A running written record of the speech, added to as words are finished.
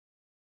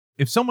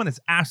if someone is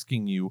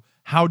asking you,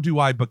 how do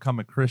I become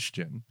a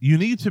Christian? You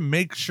need to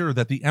make sure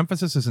that the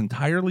emphasis is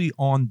entirely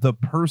on the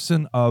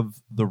person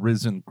of the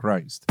risen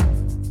Christ.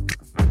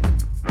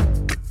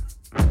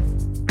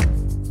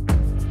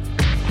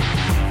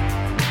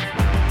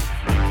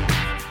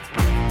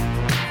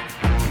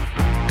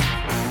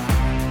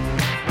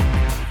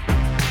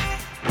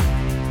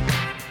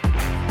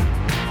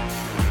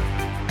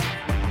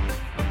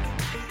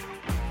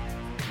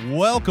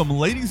 Welcome,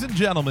 ladies and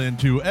gentlemen,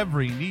 to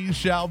Every Knee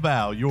Shall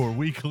Bow, your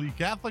weekly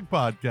Catholic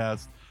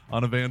podcast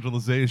on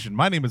evangelization.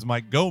 My name is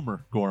Mike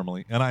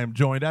Gormley, and I am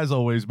joined, as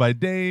always, by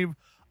Dave,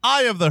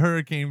 Eye of the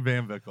Hurricane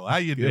Van Vickle. How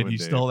you doing, You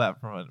Dave? stole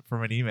that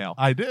from an email.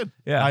 I did.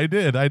 Yeah. I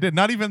did.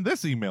 Not even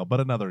this email, but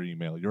another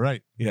email. You're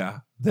right. Yeah.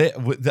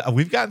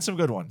 We've gotten some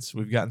good ones.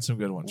 We've gotten some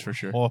good ones for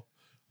sure.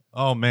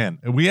 Oh man.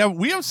 We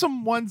have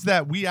some ones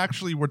that we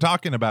actually were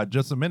talking about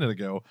just a minute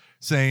ago,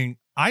 saying,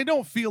 I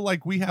don't feel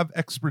like we have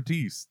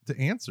expertise to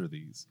answer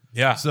these.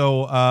 Yeah.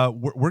 So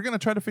we're going to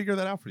try to figure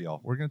that out for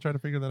y'all. We're going to try to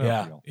figure that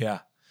out for y'all. Yeah.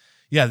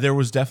 Yeah. There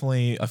was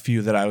definitely a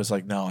few that I was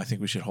like, no, I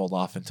think we should hold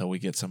off until we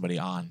get somebody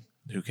on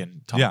who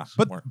can talk. Yeah,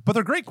 more. but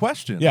they're great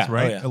questions, Yeah.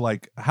 right? Oh, yeah.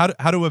 Like how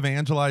to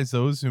evangelize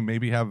those who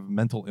maybe have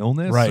mental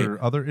illness Right.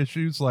 or other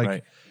issues. Like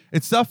Right.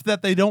 it's stuff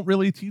that they don't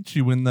really teach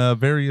you in the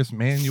various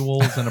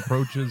manuals and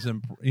approaches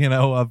and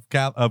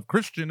of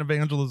Christian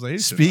evangelization.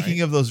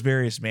 Speaking of those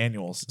various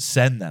manuals,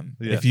 send them.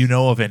 Yes. If you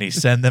know of any,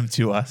 send them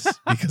to us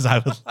because I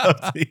would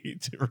love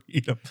to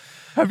read them.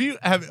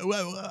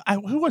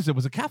 Who was it?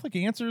 Was it Catholic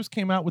Answers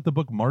came out with the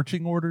book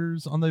Marching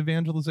Orders on the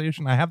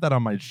evangelization? I have that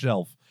on my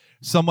shelf.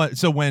 So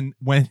when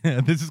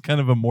this is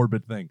kind of a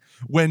morbid thing,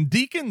 when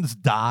deacons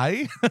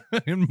die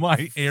in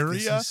my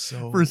area,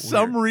 for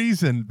some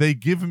reason they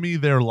give me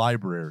their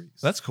libraries.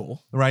 That's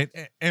cool, right?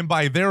 And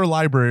by their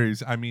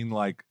libraries, I mean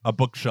like a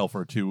bookshelf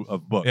or two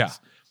of books. Yeah.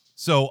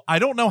 So I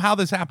don't know how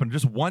this happened.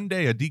 Just one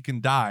day, a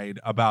deacon died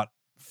about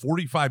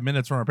 45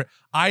 minutes from our prayer.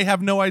 I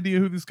have no idea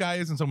who this guy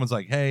is, and someone's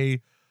like,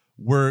 "Hey,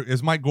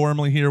 is Mike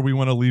Gormley here? We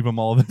want to leave him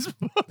all this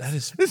book."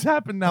 This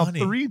happened now funny.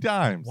 3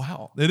 times.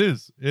 Wow. It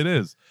is.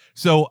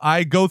 So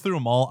I go through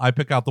them all. I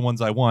pick out the ones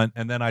I want,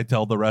 and then I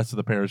tell the rest of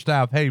the parish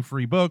staff, "Hey,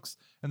 free books."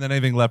 And then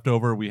anything left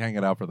over, we hang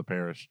it out for the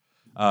parish.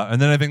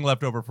 And then anything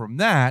left over from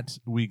that,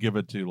 we give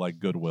it to like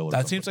Goodwill. Or That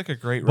something. seems like a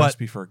great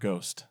recipe for a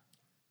ghost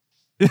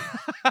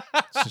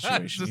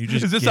situation.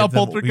 Is this how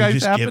poltergeist You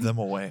just happen? give them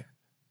away.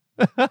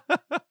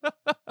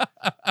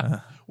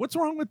 What's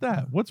wrong with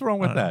that? What's wrong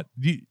with that?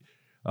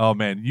 Oh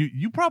man,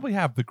 you probably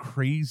have the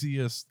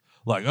craziest.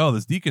 Like, oh,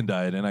 this deacon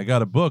died, and I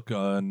got a book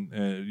on,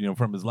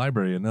 from his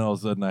library, and then all of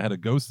a sudden I had a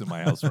ghost in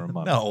my house for a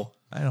month. No,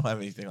 I don't have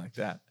anything like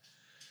that.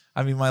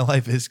 I mean, my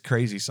life is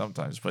crazy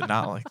sometimes, but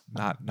not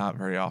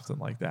very often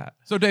like that.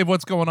 So, Dave,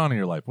 what's going on in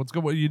your life? What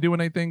are you doing?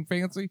 Anything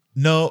fancy?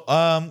 No,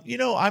 I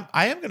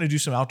am going to do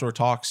some outdoor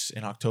talks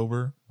in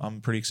October.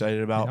 I'm pretty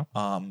excited about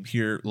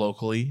here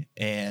locally,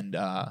 and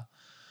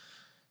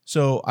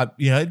so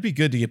it'd be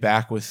good to get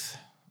back with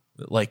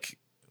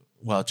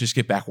just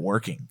get back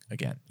working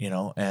again,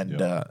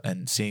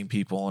 and seeing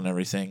people and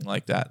everything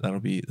like that. That'll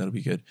be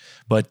good.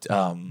 But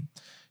I'm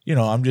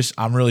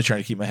really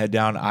trying to keep my head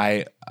down.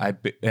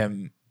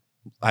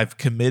 I've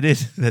committed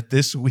that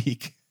this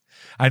week,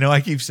 I know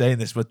I keep saying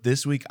this, but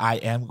this week I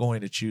am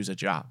going to choose a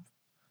job.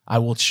 I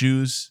will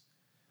choose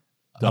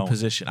a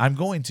position. I'm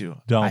going to.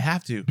 I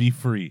have to. Be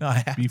free. No,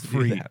 I have be to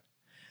free. do that.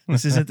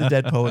 This isn't the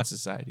Dead Poets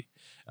Society.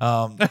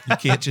 You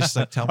can't just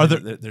tell me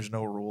that there's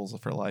no rules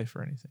for life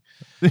or anything.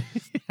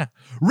 Yeah.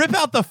 Rip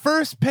out the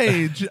first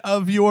page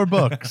of your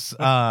books.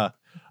 I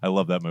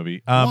love that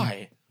movie.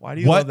 Why? Why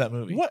do you love that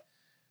movie? What?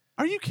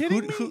 Are you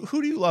kidding me?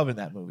 Who do you love in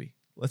that movie?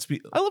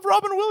 I love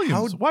Robin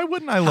Williams. Why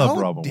wouldn't I love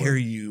Robin Williams? How dare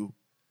you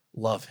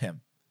love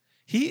him?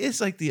 He is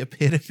like the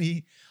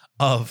epitome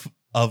of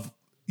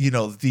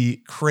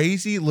the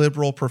crazy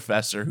liberal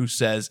professor who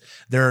says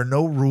there are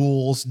no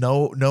rules,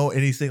 no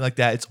anything like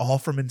that. It's all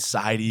from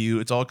inside of you.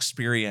 It's all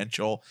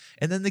experiential.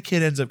 And then the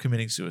kid ends up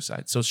committing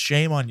suicide. So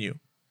shame on you.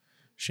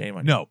 Shame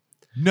on you.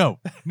 No,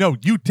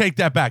 you take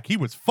that back. He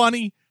was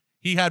funny.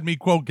 He had me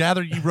quote,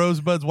 "Gather ye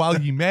rosebuds while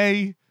ye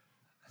may."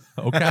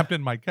 Oh,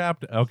 Captain, my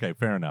captain. Okay,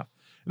 fair enough.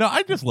 No,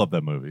 I just love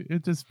that movie.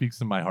 It just speaks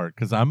to my heart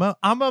because I'm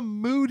a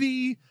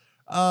moody,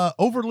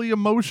 overly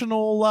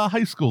emotional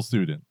high school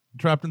student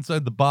trapped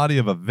inside the body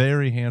of a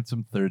very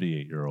handsome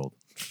 38-year-old.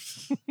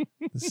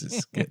 This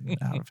is getting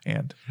out of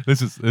hand.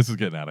 This is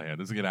getting out of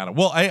hand.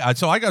 Well,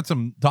 so I got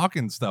some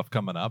talking stuff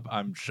coming up.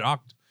 I'm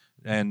shocked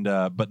and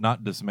but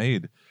not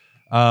dismayed.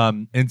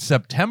 In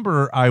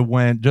September,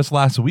 just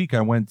last week,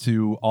 I went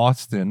to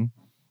Austin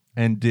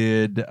and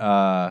did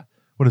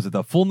what is it?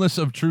 The Fullness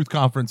of Truth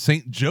Conference,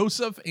 St.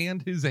 Joseph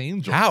and His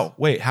Angels. How?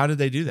 Wait, how did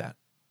they do that?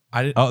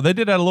 They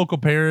did at a local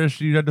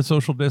parish. You had to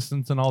social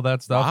distance and all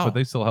that stuff, but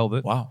they still held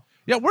it. Wow.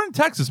 Yeah, we're in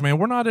Texas, man.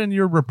 We're not in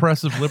your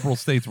repressive liberal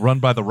states run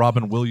by the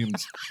Robin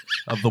Williams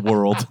of the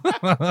world.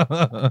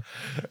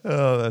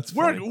 Oh, that's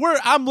funny.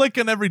 I'm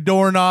licking every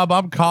doorknob.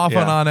 I'm coughing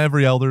Yeah. on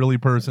every elderly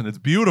person. It's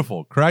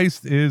beautiful.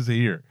 Christ is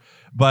here.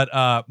 But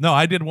no,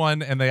 I did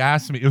one, and they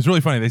asked me. It was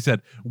really funny. They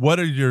said, "What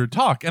are your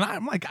talk?" And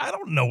I'm like, I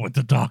don't know what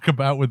to talk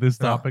about with this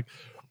topic.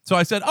 So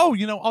I said, "Oh,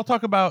 I'll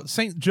talk about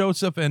Saint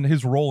Joseph and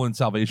his role in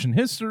salvation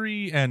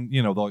history, and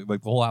the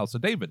whole House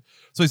of David."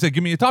 So he said,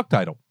 "Give me a talk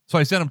title." So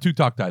I sent him 2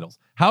 talk titles: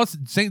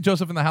 Saint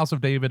Joseph and the House of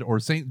David, or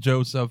Saint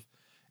Joseph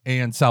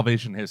and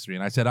salvation history.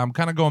 And I said, I'm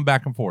kind of going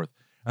back and forth.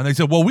 And they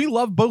said, "Well, we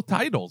love both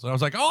titles." And I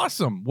was like,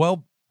 "Awesome.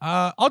 Well,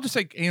 I'll just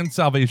say and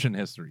salvation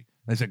history."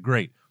 And they said,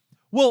 "Great."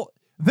 Well,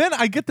 then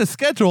I get the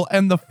schedule,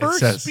 and the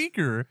first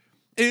speaker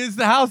is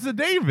the House of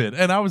David.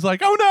 And I was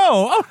like,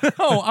 oh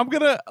no, I'm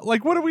going to,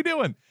 what are we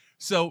doing?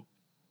 So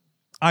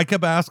I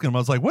kept asking him, I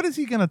was like, what is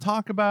he going to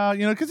talk about?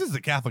 Because this is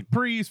a Catholic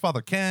priest,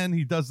 Father Ken.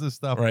 He does this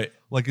stuff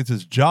like it's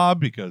his job,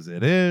 because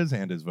it is,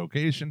 and his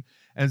vocation.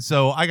 And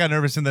so I got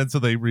nervous. And then so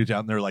they reach out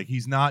and they're like,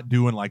 he's not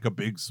doing like a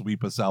big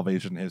sweep of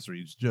salvation history.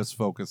 He's just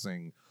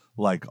focusing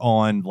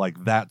on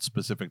that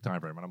specific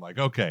time frame. And I'm like,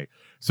 okay.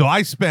 So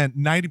I spent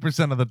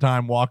 90% of the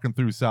time walking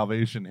through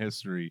salvation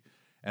history,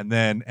 and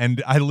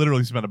I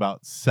literally spent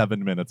about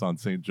 7 minutes on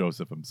St.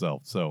 Joseph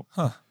himself. So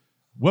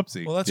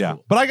whoopsie. Well, that's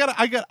cool.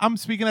 But I'm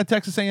speaking at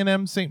Texas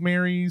A&M St.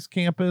 Mary's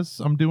campus.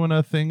 I'm doing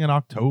a thing in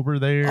October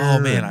there. Oh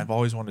man, I've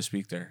always wanted to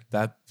speak there.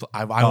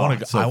 I want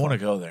to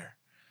go there.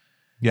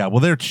 Yeah,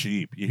 well, they're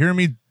cheap. You hear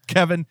me,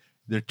 Kevin?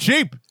 They're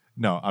cheap.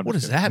 No, what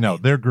does that mean? No,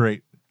 they're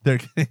great.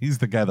 He's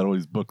the guy that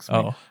always books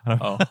me.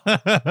 Oh.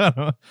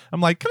 I'm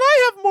like, can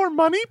I have more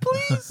money,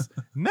 please?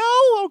 No,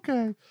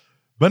 okay.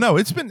 But no,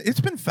 it's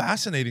been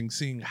fascinating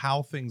seeing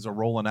how things are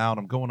rolling out.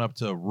 I'm going up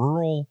to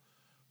rural.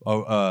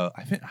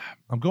 I think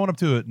I'm going up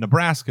to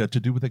Nebraska to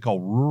do what they call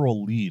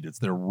rural lead. It's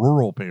their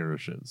rural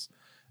parishes,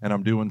 and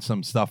I'm doing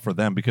some stuff for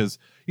them because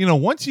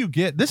once you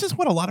get, this is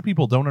what a lot of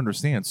people don't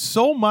understand.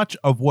 So much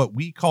of what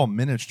we call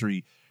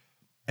ministry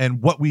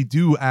and what we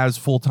do as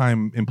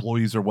full-time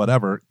employees or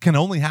whatever can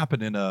only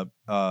happen in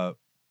a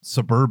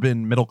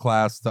suburban middle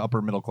class to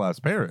upper middle class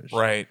parish.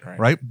 Right.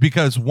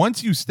 Because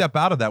once you step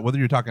out of that, whether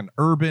you're talking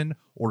urban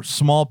or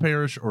small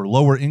parish or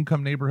lower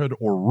income neighborhood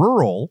or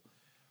rural,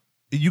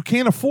 you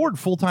can't afford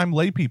full-time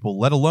lay people,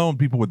 let alone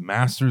people with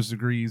master's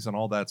degrees and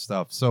all that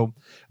stuff. So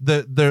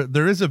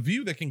there is a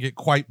view that can get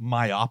quite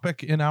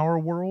myopic in our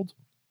world,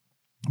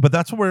 but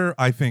that's where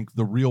I think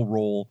the real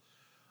role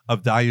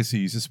of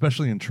diocese,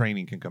 especially in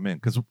training, can come in,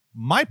 because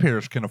my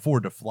parish can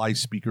afford to fly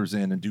speakers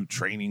in and do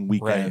training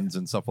weekends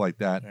and stuff like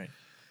that. Right.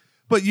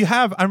 But you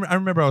have, I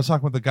remember I was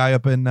talking with a guy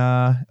up in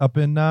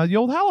the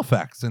old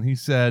Halifax, and he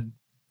said,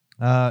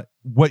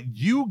 what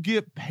you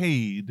get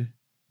paid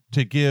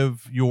to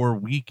give your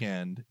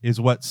weekend is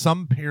what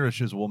some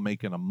parishes will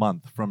make in a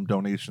month from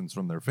donations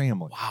from their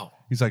family. Wow.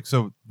 He's like,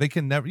 so they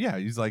can never,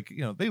 he's like,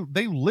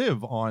 they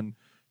live on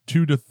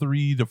 $2 to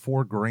 $3 to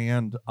 $4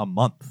 grand a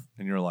month.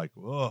 And you're like,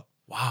 ugh.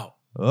 Wow.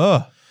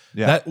 Ugh.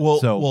 Yeah.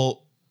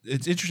 Well,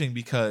 it's interesting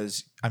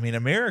because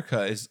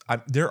America is,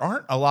 there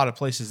aren't a lot of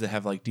places that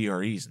have like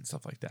DREs and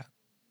stuff like that.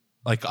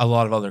 Like a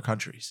lot of other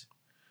countries.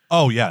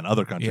 Oh yeah. In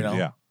other countries.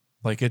 Yeah.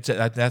 Like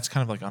that's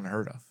kind of like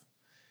unheard of.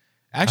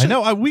 Actually,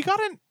 I know we got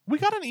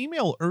an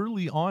email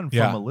early on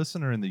from a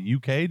listener in the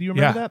UK. Do you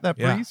remember that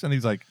priest? And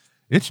he's like,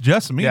 it's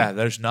just me. Yeah.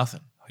 There's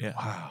nothing. Yeah.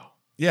 Wow.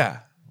 Yeah.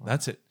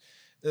 That's it.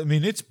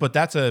 But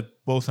that's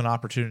both an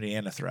opportunity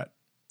and a threat,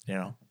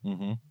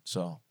 Mm-hmm.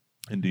 So.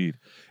 Indeed.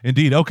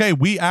 Okay,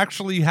 we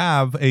actually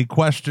have a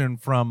question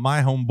from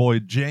my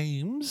homeboy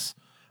James.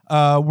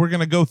 We're going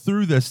to go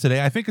through this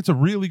today. I think it's a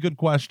really good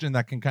question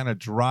that can kind of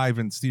drive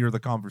and steer the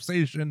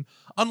conversation,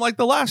 unlike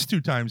the last 2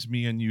 times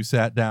me and you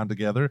sat down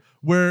together,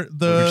 where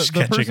the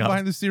person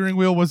behind the steering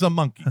wheel was a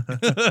monkey.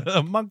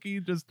 A monkey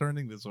just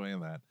turning this way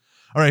and that.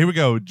 All right, here we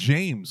go.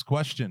 James,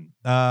 question.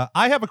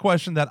 I have a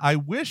question that I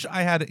wish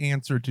I had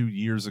answered to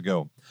years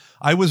ago.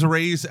 I was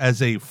raised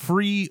as a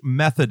free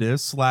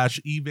Methodist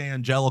 /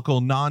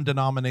 evangelical,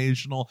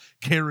 non-denominational,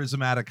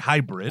 charismatic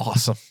hybrid.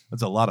 Awesome.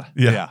 That's a lot of,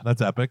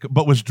 that's epic.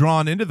 But was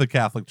drawn into the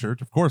Catholic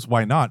Church. Of course,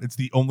 why not? It's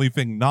the only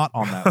thing not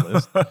on that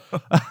list.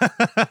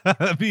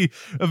 The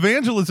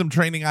evangelism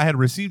training I had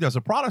received as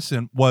a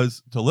Protestant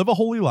was to live a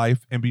holy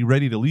life and be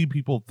ready to lead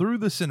people through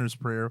the sinner's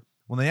prayer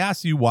when they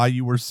asked you why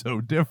you were so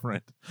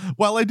different.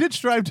 While I did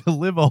strive to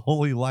live a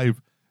holy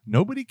life,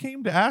 nobody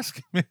came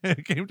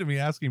to me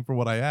asking for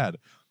what I had.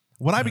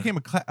 When I became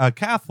a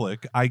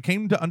Catholic, I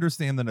came to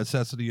understand the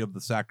necessity of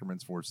the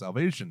sacraments for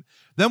salvation.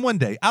 Then one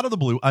day, out of the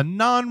blue, a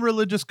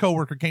non-religious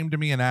coworker came to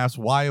me and asked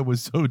why I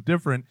was so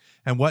different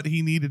and what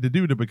he needed to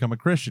do to become a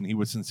Christian. He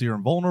was sincere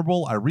and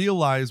vulnerable. I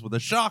realized with a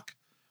shock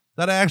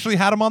that I actually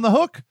had him on the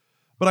hook,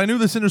 but I knew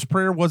the sinner's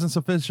prayer wasn't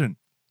sufficient.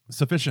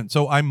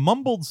 So I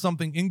mumbled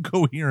something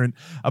incoherent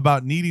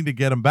about needing to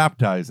get him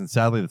baptized, and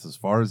sadly, that's as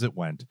far as it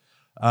went.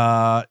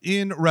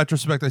 In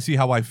retrospect, I see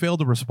how I failed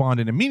to respond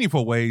in a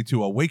meaningful way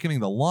to awakening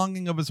the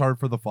longing of his heart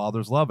for the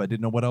Father's love. I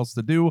didn't know what else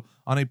to do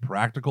on a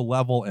practical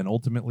level, and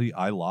ultimately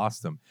I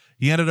lost him.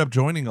 He ended up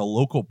joining a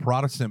local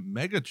Protestant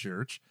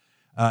megachurch,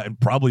 and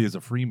probably as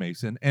a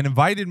Freemason, and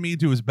invited me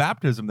to his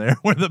baptism there,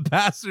 where the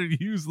pastor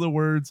used the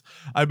words,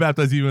 "I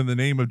baptize you in the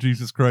name of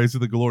Jesus Christ, in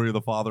the glory of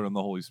the Father and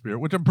the Holy Spirit,"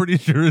 which I'm pretty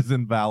sure is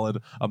invalid.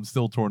 I'm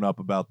still torn up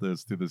about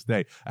this to this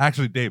day.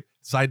 Actually, Dave,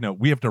 side note,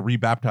 we have to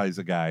rebaptize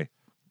a guy.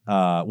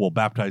 We'll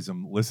baptize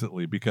him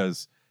licitly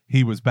because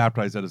he was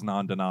baptized at his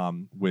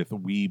non-denom with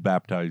 "we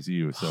baptize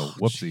you." So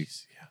whoopsie.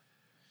 Geez,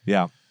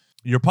 Yeah.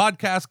 Your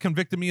podcast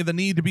convicted me of the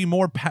need to be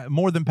more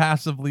than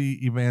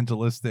passively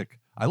evangelistic.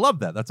 I love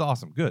that. That's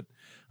awesome. Good.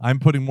 I'm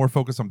putting more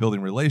focus on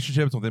building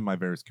relationships within my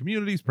various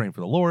communities, praying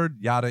for the Lord,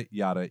 yada,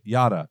 yada,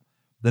 yada.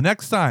 The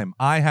next time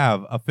I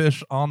have a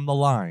fish on the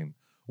line,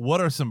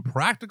 what are some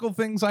practical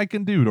things I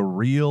can do to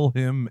reel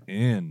him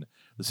in?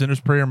 The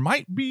sinner's prayer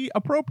might be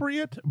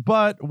appropriate,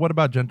 but what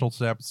about gentle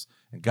steps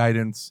and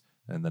guidance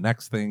and the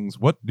next things?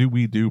 What do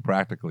we do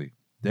practically?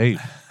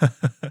 Dave,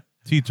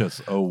 teach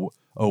us, oh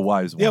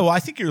wise one. Yeah, well, I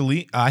think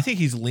I think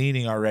he's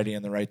leaning already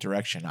in the right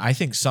direction. I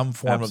think some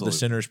form of the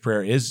sinner's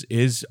prayer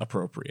is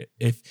appropriate.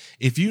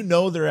 If you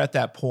know they're at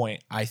that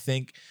point, I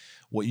think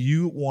what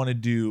you want to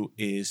do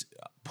is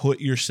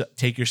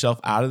take yourself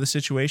out of the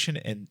situation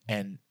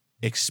and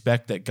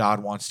expect that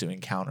God wants to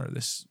encounter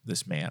this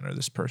man or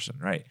this person,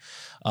 right?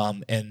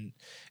 And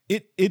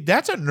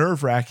that's a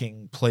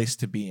nerve-wracking place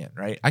to be in,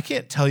 right? I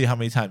can't tell you how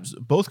many times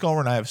both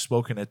Gomer and I have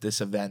spoken at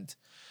this event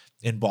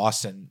in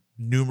Boston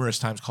numerous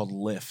times called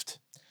Lift.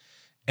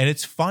 And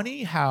it's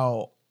funny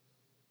how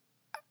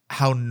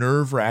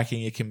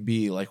nerve-wracking it can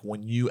be, like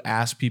when you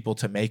ask people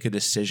to make a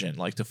decision,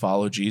 like to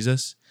follow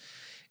Jesus,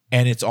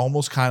 and it's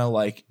almost kind of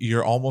like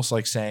you're almost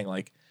like saying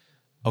like,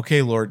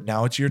 "Okay, Lord,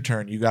 now it's your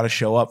turn. You got to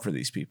show up for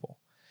these people."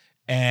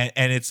 And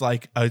it's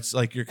like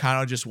you're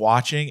kind of just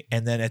watching,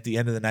 and then at the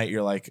end of the night,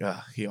 you're like,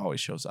 he always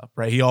shows up,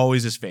 right? He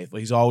always is faithful.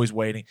 He's always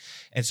waiting.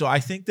 And so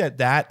I think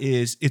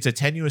it's a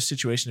tenuous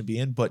situation to be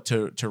in, but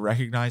to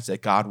recognize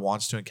that God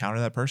wants to encounter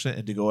that person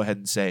and to go ahead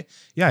and say,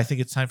 yeah, I think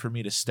it's time for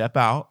me to step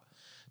out,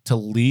 to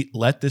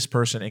let this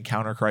person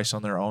encounter Christ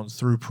on their own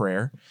through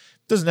prayer.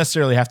 It doesn't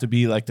necessarily have to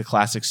be like the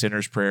classic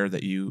sinner's prayer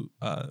that you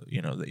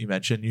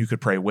mentioned. You could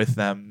pray with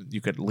them.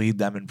 You could lead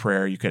them in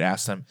prayer. You could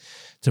ask them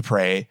to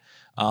pray.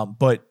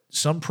 But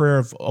some prayer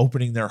of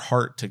opening their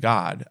heart to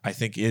God, I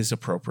think, is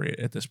appropriate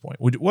at this point.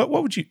 What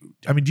would you?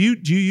 I mean, do you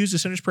use the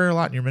sinner's prayer a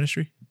lot in your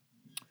ministry?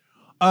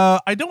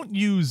 I don't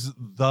use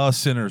the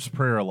sinner's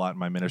prayer a lot in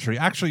my ministry.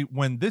 Actually,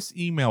 when this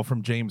email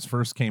from James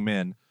first came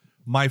in,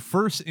 my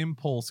first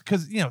impulse,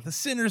 because the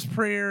sinner's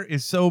prayer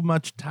is so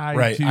much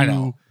tied to I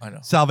know.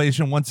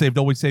 salvation, once saved,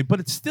 always saved, but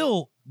it's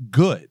still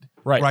good,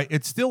 right?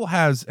 It still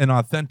has an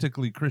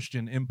authentically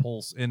Christian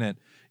impulse in it,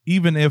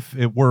 even if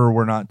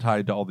we're not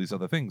tied to all these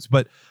other things.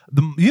 But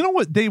you know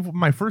what, Dave?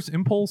 My first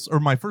impulse or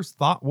my first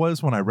thought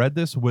was when I read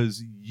this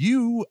was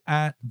you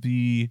at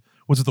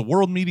was it the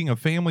World Meeting of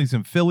Families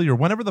in Philly or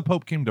whenever the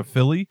Pope came to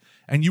Philly,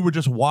 and you were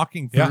just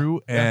walking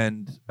through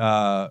and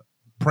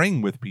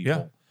praying with people.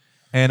 Yeah.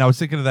 And I was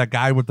thinking of that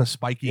guy with the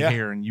spiky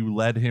hair, and you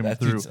led him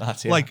through.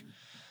 Nuts,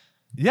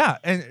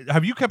 and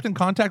have you kept in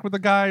contact with the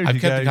guy? I've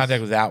kept in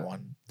contact with that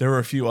one. There were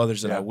a few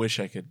others that I wish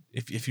I could.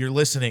 If you're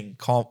listening,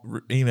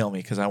 email me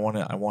because I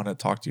want to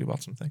talk to you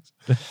about some things.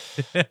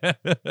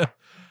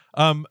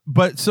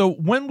 But so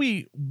when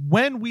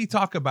we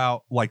talk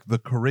about like the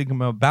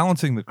kerygma,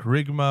 balancing the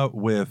kerygma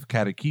with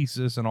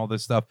catechesis and all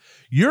this stuff,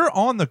 you're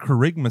on the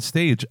kerygma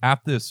stage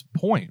at this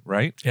point,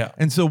 right? Yeah.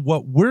 And so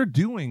what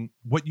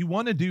you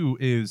want to do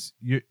is,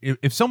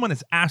 if someone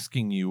is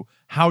asking you,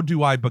 how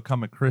do I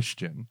become a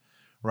Christian,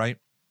 right?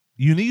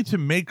 You need to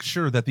make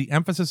sure that the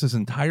emphasis is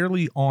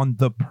entirely on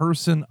the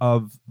person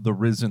of the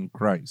risen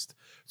Christ.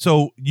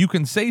 So you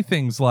can say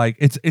things like,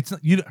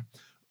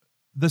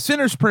 the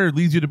sinner's prayer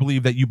leads you to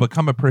believe that you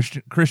become a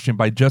Christian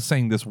by just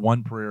saying this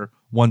one prayer: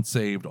 once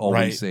saved,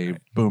 always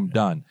saved, boom,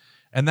 done.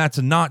 And that's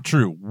not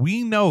true.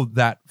 We know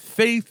that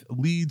faith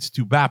leads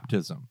to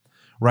baptism,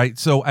 right?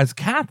 So as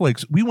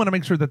Catholics, we want to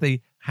make sure that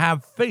they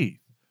have faith.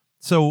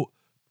 So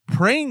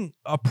praying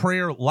a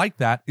prayer like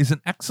that is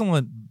an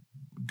excellent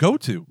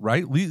go-to,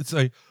 right?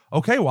 Say,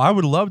 okay, well, I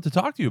would love to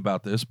talk to you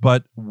about this,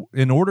 but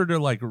in order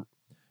to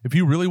if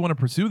you really want to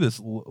pursue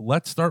this,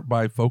 let's start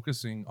by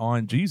focusing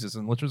on Jesus,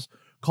 and let's just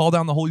call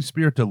down the Holy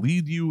Spirit to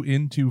lead you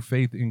into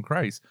faith in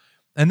Christ.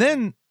 And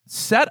then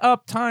set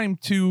up time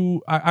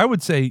to, I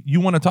would say,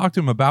 you want to talk to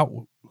him about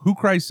who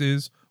Christ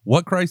is,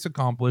 what Christ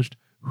accomplished,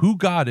 who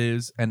God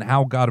is, and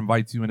how God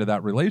invites you into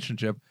that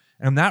relationship.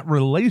 And that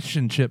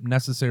relationship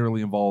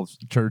necessarily involves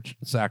church,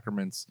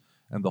 sacraments,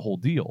 and the whole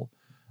deal.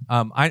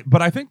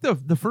 But I think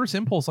the first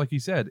impulse, like you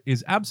said,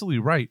 is absolutely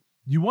right.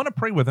 You want to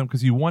pray with him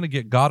because you want to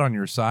get God on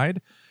your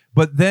side,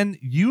 but then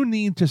you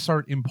need to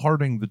start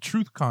imparting the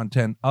truth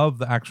content of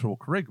the actual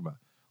kerygma.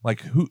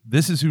 Like,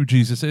 this is who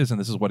Jesus is, and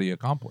this is what he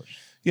accomplished.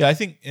 Yeah, I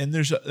think, and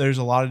there's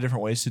a lot of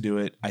different ways to do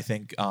it. I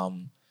think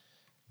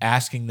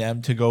asking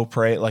them to go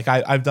pray. Like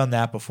I've done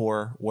that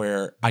before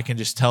where I can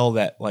just tell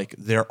that like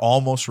they're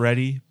almost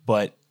ready,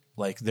 but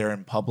like they're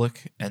in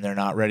public and they're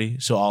not ready.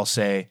 So I'll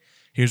say,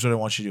 here's what I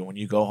want you to do. When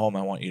you go home,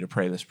 I want you to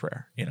pray this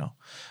prayer, you know?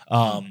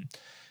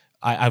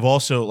 I've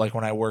also, like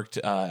when I worked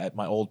at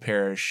my old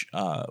parish,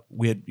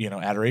 we had, you know,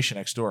 adoration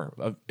next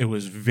door. It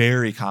was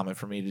very common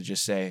for me to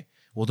just say,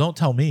 well, don't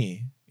tell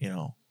me, you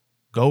know,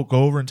 go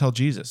over and tell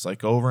Jesus, like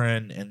go over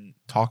and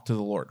talk to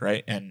the Lord.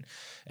 Right. And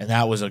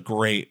that was a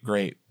great,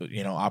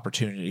 you know,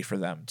 opportunity for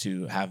them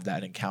to have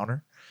that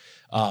encounter.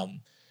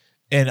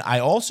 And I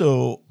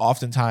also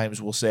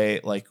oftentimes will say,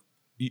 like,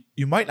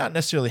 you might not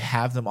necessarily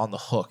have them on the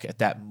hook at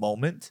that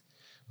moment,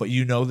 but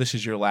you know this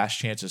is your last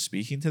chance of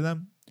speaking to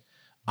them.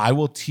 I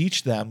will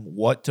teach them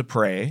what to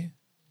pray,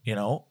 you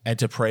know, and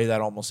to pray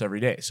that almost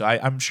every day. So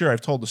I'm sure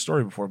I've told the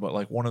story before, but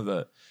like one of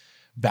the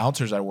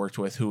bouncers I worked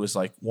with, who was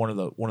like one of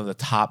the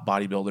top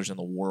bodybuilders in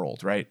the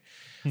world, right?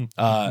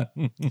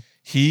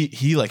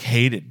 He like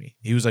hated me.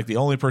 He was like the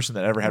only person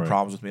that ever had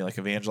problems with me, like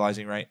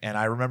evangelizing, right? And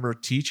I remember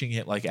teaching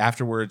it, like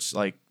afterwards,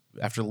 like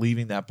after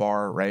leaving that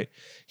bar, right?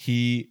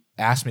 He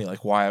asked me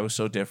like why I was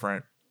so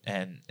different.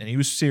 And he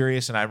was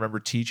serious, and I remember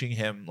teaching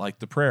him like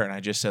the prayer, and I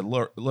just said,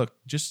 look,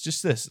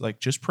 just this, like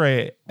just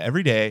pray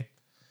every day.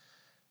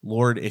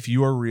 Lord, if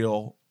you are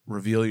real,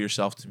 reveal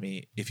yourself to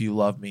me. If you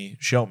love me,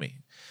 show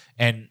me.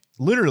 And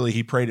literally,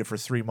 he prayed it for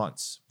 3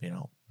 months, you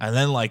know, and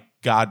then like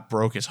God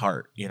broke his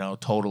heart, you know,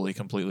 totally,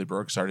 completely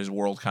broke his heart. His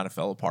world kind of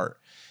fell apart,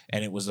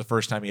 and it was the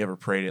first time he ever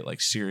prayed it like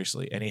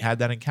seriously, and he had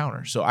that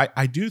encounter. So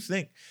I do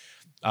think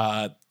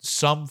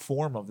some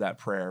form of that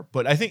prayer,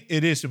 but I think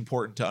it is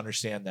important to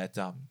understand that.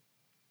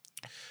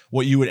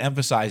 What you would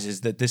emphasize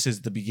is that this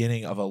is the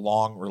beginning of a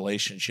long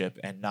relationship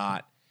and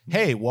not,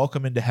 hey,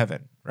 welcome into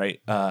heaven, right?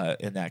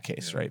 In that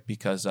case, right?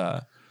 Because,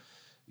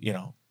 you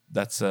know,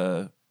 that's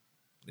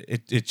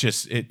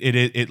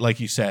it like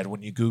you said,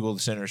 when you Google the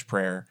sinner's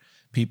prayer,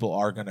 people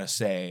are going to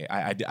say,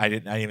 I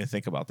didn't even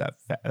think about that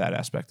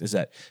aspect, is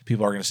that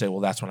people are going to say, well,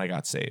 that's when I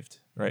got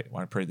saved, right?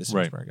 When I prayed the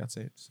sinner's prayer, I got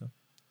saved. So.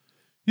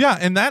 Yeah,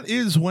 and that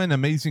is when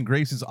Amazing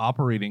Grace is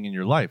operating in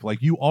your life.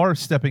 Like you are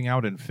stepping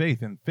out in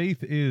faith, and faith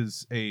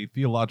is a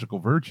theological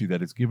virtue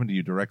that is given to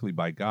you directly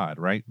by God,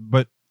 right?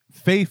 But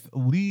faith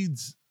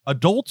leads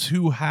adults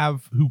who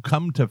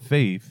come to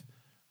faith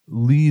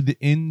lead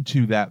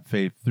into that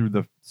faith through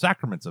the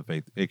sacraments of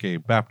faith, aka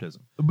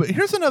baptism. But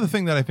here's another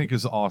thing that I think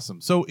is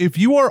awesome. So if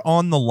you are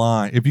on the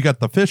line, if you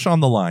got the fish on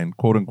the line,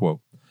 quote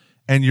unquote,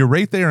 and you're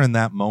right there in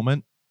that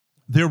moment,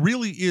 there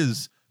really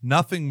is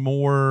nothing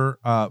more,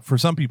 for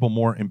some people,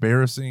 more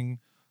embarrassing,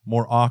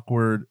 more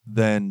awkward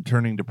than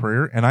turning to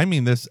prayer. And I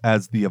mean this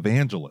as the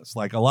evangelist.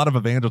 Like a lot of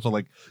evangelists are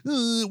like,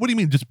 what do you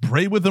mean? Just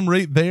pray with them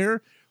right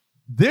there?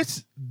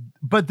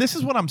 But this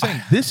is what I'm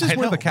saying. This is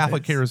where the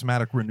Catholic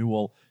Charismatic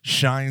Renewal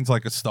shines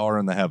like a star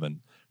in the heaven,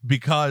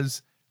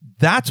 because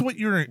that's what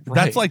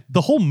that's like the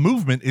whole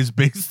movement is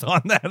based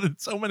on that in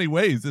so many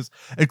ways. This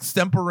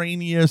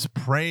extemporaneous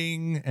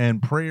praying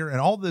and prayer and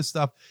all this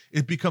stuff,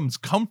 it becomes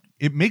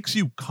it makes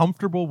you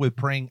comfortable with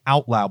praying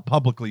out loud,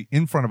 publicly,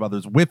 in front of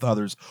others, with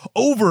others,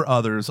 over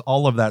others,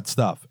 all of that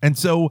stuff. And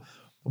so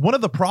one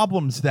of the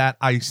problems that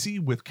I see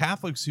with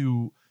Catholics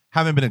who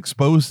haven't been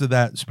exposed to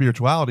that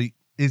spirituality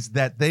is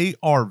that they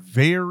are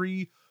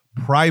very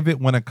private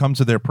when it comes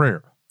to their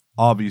prayer.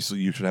 Obviously,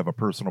 you should have a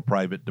personal,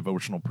 private,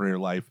 devotional prayer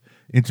life,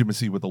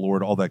 intimacy with the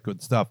Lord, all that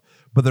good stuff.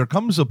 But there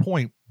comes a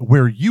point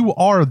where you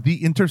are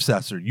the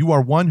intercessor. You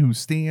are one who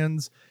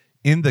stands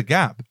in the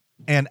gap.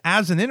 And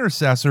as an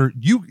intercessor,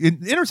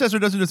 intercessor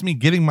doesn't just mean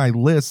getting my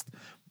list,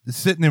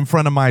 sitting in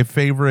front of my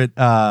favorite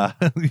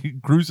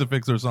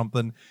crucifix or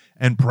something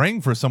and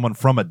praying for someone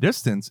from a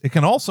distance. It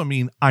can also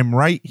mean I'm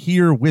right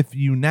here with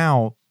you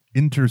now,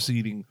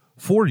 interceding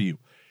for you.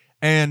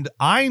 And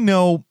I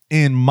know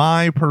in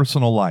my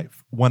personal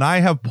life, when I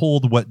have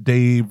pulled what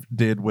Dave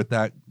did with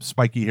that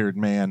spiky-haired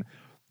man,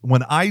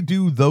 when I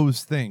do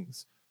those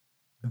things,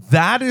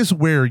 that is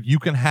where you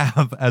can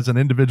have, as an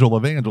individual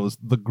evangelist,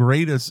 the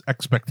greatest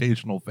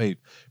expectational faith,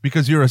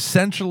 because you're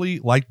essentially,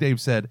 like Dave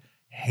said,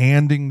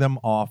 handing them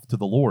off to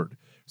the Lord.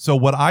 So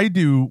what I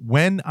do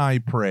when I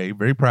pray,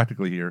 very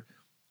practically here,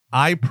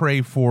 I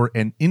pray for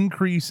an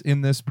increase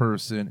in this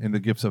person in the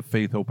gifts of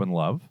faith, hope, and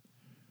love,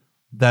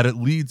 that it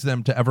leads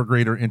them to ever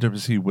greater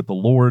intimacy with the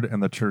Lord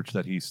and the church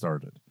that he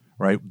started,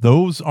 right?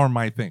 Those are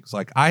my things.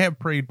 Like I have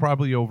prayed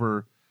probably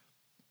over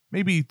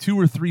maybe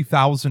 2,000 or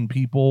 3,000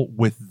 people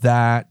with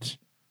that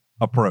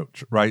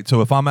approach, right? So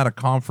if I'm at a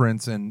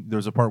conference and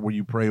there's a part where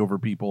you pray over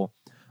people,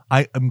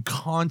 I am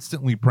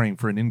constantly praying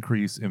for an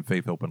increase in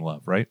faith, hope, and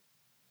love, right?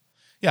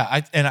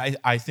 Yeah,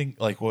 I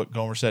think like what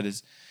Gomer said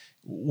is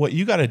what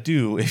you got to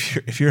do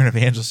if you're an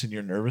evangelist and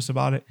you're nervous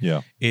about it,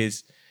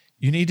 is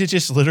you need to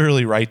just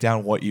literally write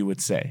down what you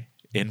would say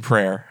in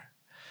prayer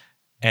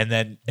and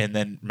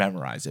then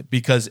memorize it,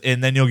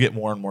 and then you'll get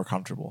more and more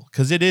comfortable,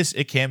 because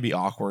it can be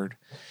awkward.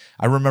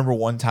 I remember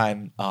one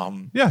time,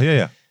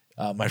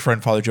 my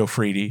friend Father Joe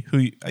Freedy,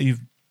 who you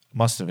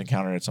must have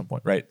encountered at some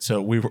point, right?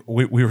 So we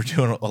were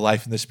doing a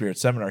Life in the Spirit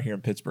seminar here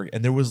in Pittsburgh,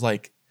 and there was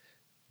like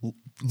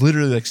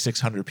literally like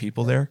 600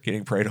 people there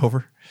getting prayed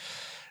over.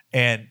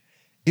 And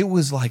it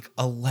was like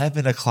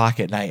 11 o'clock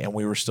at night and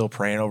we were still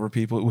praying over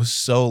people. It was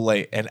so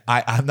late. And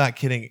I'm not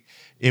kidding.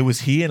 It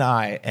was he and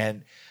I,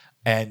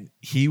 and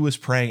he was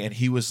praying, and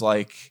he was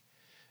like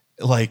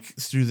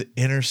through the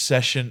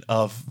intercession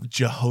of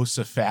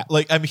Jehoshaphat.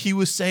 Like, I mean, he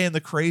was saying the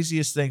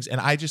craziest things,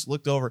 and I just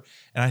looked over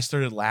and I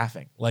started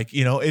laughing. Like,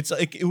 you know, it's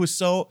like, it was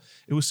so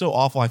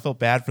awful. I felt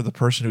bad for the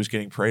person who was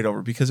getting prayed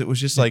over, because it was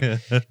just like,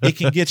 it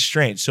can get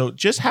strange. So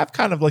just have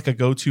kind of like a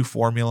go-to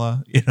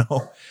formula, you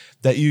know,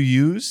 that you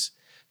use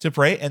to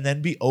pray, and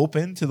then be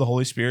open to the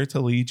Holy Spirit to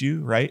lead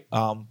you. Right.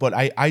 But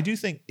I do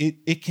think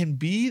it can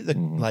be the,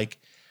 like,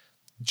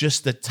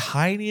 just the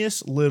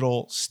tiniest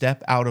little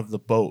step out of the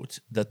boat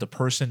that the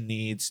person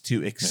needs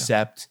to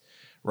accept,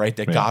 right?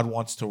 That God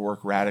wants to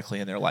work radically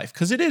in their life.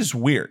 Because it is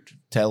weird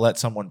to let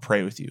someone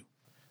pray with you.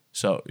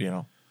 So, you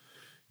know.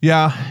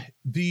 Yeah.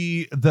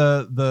 The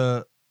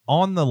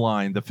on the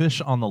line, the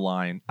fish on the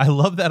line. I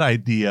love that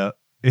idea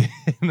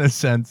in the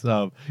sense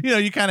of, you know,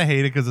 you kind of hate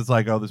it because it's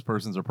like, oh, this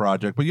person's a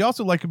project. But you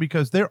also like it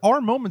because there are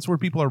moments where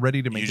people are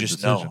ready to make a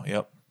decision. Know.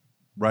 Yep.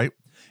 Right.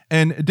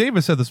 And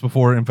David said this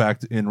before, in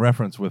fact, in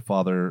reference with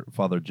Father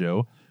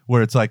Joe,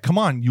 where it's like, come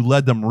on, you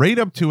led them right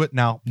up to it.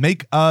 Now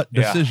make a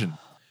decision. Yeah.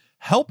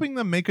 Helping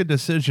them make a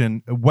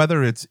decision,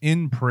 whether it's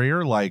in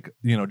prayer, like,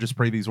 you know, just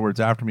pray these words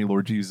after me,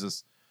 Lord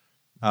Jesus.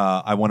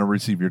 I want to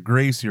receive your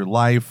grace, your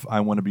life.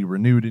 I want to be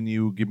renewed in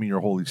you. Give me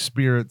your Holy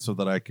Spirit so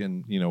that I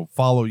can, you know,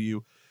 follow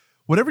you.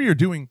 Whatever you're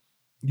doing,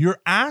 you're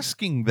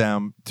asking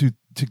them to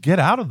get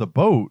out of the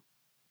boat,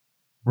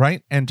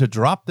 right? And to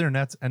drop their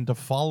nets and to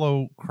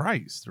follow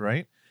Christ,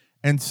 right?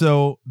 And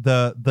so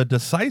the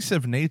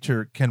decisive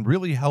nature can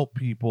really help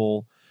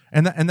people,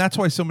 and that's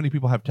why so many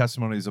people have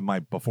testimonies of my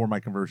before my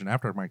conversion,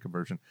 after my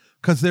conversion,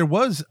 because there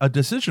was a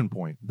decision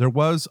point. There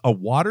was a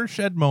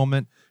watershed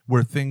moment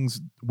where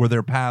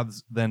their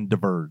paths then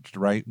diverged,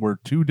 right? Where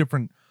two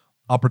different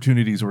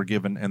opportunities were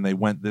given and they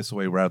went this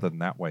way rather than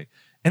that way.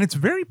 And it's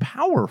very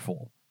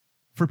powerful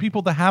for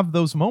people to have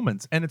those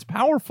moments. And it's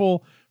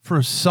powerful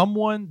for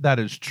someone that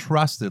is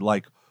trusted,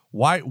 like,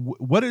 why?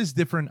 What is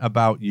different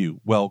about you?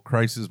 Well,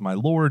 Christ is my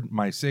Lord,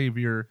 my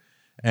Savior,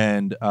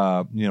 and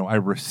you know, I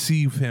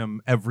receive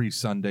Him every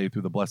Sunday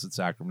through the Blessed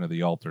Sacrament of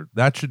the altar.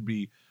 That should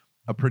be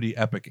a pretty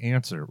epic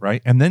answer,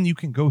 right? And then you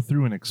can go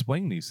through and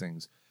explain these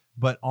things.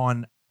 But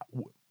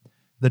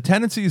the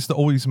tendency is to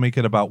always make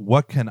it about,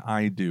 what can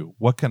I do?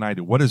 What can I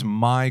do? What is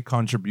my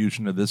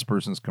contribution to this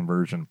person's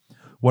conversion?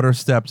 What are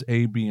steps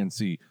A, B, and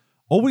C?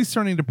 Always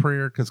turning to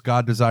prayer because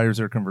God desires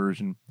their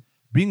conversion.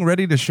 Being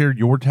ready to share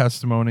your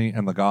testimony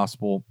and the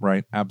gospel,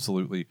 right?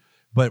 Absolutely.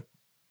 But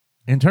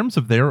in terms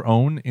of their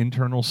own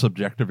internal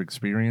subjective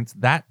experience,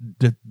 that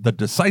the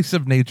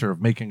decisive nature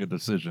of making a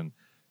decision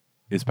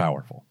is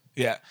powerful.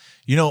 Yeah.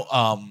 You know,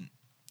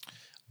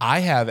 I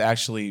have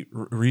actually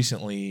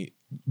recently,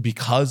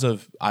 because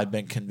of I've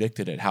been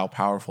convicted at how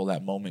powerful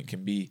that moment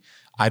can be,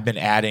 I've been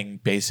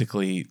adding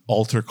basically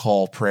altar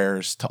call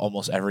prayers to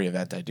almost every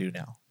event I do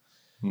now.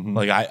 Mm-hmm.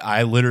 Like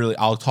I literally,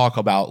 I'll talk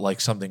about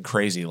like something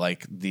crazy,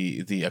 like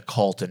the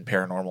occult and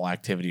paranormal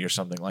activity or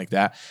something like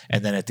that.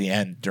 And then at the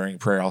end during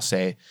prayer, I'll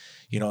say,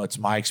 you know, it's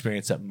my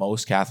experience that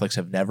most Catholics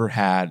have never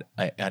had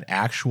an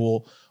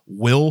actual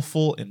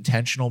willful,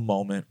 intentional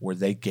moment where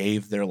they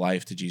gave their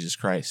life to Jesus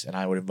Christ. And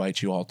I would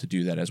invite you all to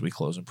do that as we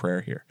close in prayer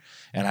here.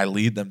 And I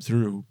lead them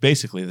through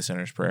basically the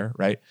sinner's prayer,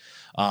 right?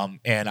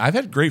 And I've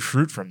had great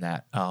fruit from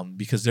that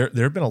because there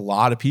have been a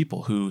lot of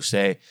people who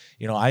say,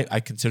 you know, I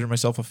consider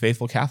myself a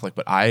faithful Catholic,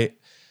 but I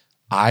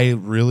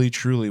really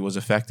truly was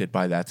affected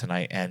by that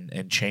tonight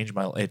and changed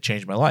my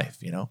life,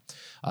 you know?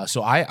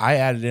 So I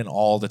add it in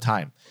all the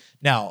time.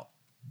 Now,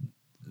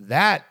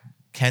 that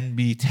can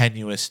be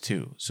tenuous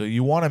too. So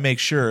you want to make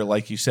sure,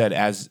 like you said,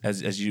 as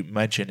you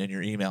mentioned in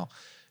your email,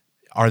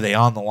 are they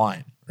on the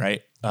line,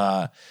 right?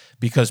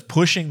 Because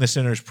pushing the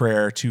sinner's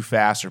prayer too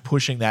fast or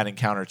pushing that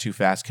encounter too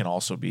fast can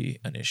also be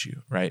an issue,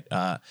 right?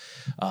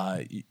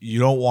 You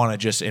don't want to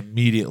just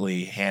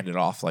immediately hand it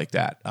off like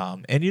that,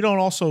 and you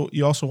also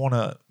want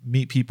to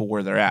meet people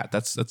where they're at.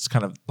 That's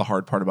kind of the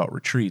hard part about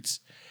retreats,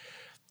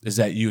 is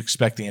that you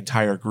expect the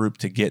entire group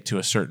to get to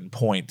a certain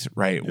point,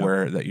 right? Yep.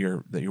 Where that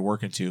you're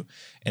working to,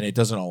 and it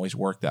doesn't always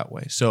work that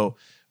way. So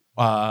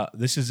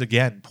this is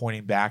again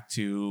pointing back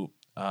to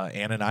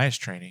Ananias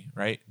training,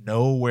 right?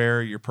 Know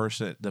where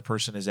the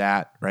person is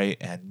at, right?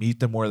 And meet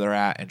them where they're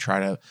at and try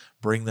to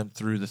bring them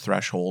through the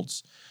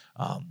thresholds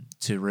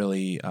to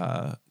really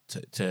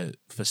to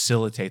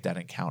facilitate that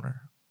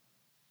encounter.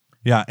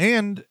 Yeah,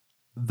 and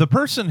the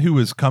person who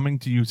is coming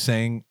to you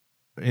saying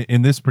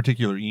in this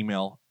particular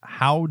email,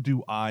 how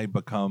do I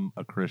become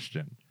a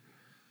Christian?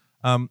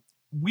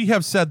 We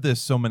have said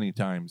this so many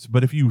times,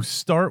 but if you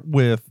start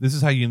with, this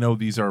is how you know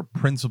these are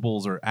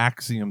principles or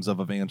axioms of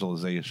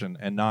evangelization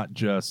and not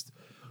just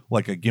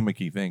like a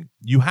gimmicky thing.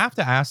 You have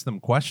to ask them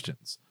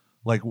questions.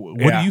 Like, what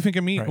do you think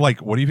it means? Right.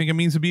 Like, what do you think it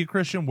means to be a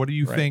Christian? What do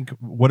you think?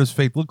 What does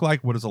faith look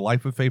like? What is a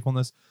life of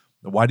faithfulness?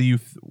 Why do you?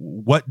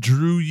 What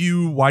drew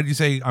you? Why do you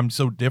say I'm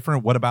so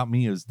different? What about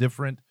me is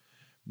different?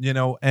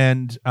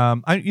 and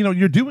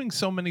you're doing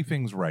so many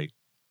things right.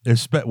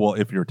 Well,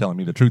 if you're telling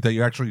me the truth that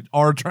you actually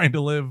are trying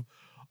to live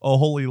a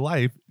holy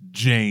life,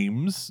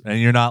 James, and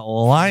you're not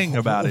lying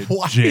about it,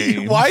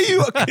 James.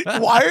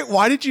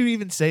 Why did you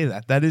even say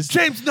that? That is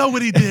James know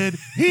what he did.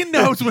 He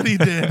knows what he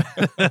did.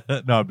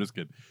 No, I'm just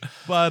kidding.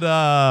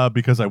 But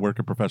because I work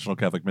in professional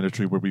Catholic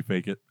ministry where we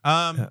fake it.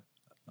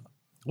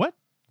 What?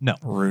 No.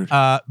 Rude.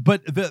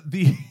 But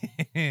the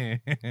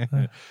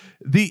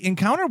the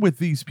encounter with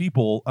these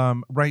people,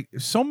 right?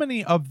 So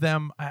many of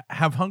them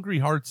have hungry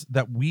hearts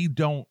that we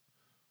can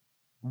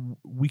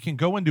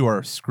go into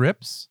our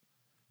scripts,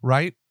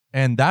 right?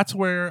 And that's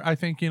where I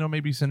think,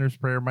 maybe sinner's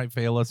prayer might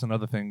fail us and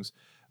other things.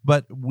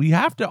 But we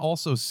have to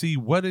also see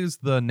what is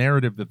the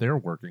narrative that they're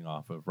working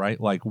off of, right?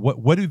 Like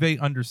what do they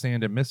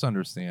understand and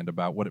misunderstand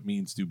about what it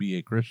means to be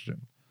a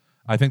Christian?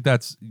 I think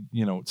that's,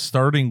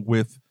 starting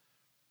with,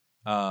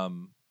 why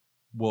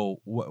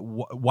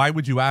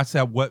would you ask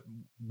that? What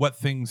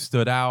things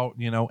stood out,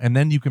 and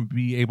then you can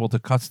be able to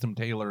custom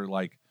tailor,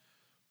 like,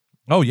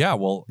 oh yeah,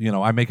 well,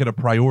 I make it a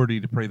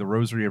priority to pray the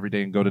rosary every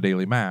day and go to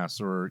daily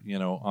mass, or,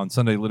 on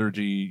Sunday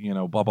liturgy,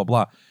 blah, blah,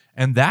 blah.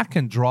 And that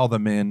can draw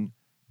them in.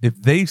 If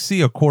they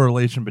see a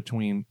correlation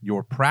between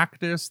your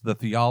practice, the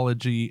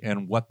theology,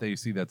 and what they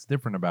see that's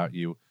different about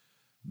you,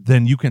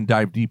 then you can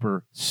dive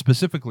deeper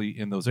specifically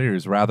in those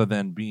areas rather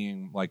than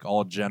being like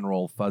all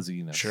general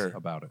fuzziness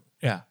about it.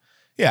 Yeah.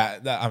 Yeah.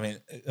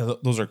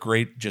 Those are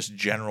great, just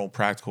general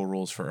practical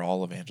rules for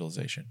all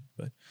evangelization.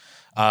 But,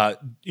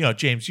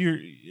 James,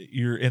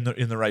 you're in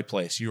the right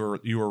place. You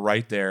were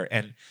right there.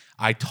 And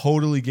I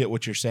totally get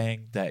what you're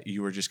saying, that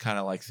you were just kind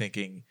of like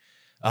thinking,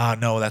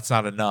 no, that's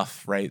not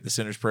enough, right? The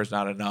sinner's prayer is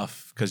not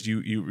enough, because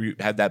you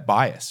had that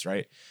bias,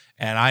 right?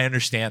 And I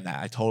understand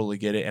that. I totally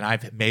get it. And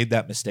I've made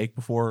that mistake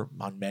before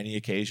on many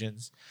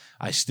occasions.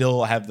 I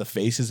still have the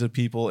faces of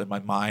people in my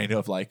mind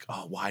of like,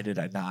 oh, why did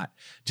I not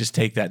just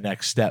take that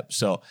next step?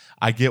 So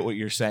I get what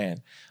you're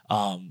saying.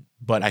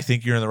 But I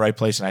think you're in the right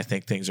place, and I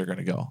think things are going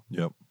to go.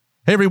 Yep.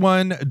 Hey,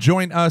 everyone.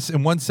 Join us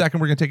in 1 second.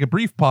 We're going to take a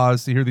brief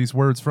pause to hear these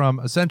words from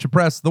Ascension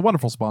Press, the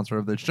wonderful sponsor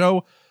of this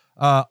show.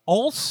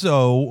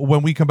 Also,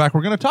 when we come back,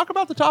 we're going to talk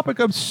about the topic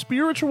of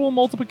spiritual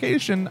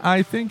multiplication.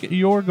 I think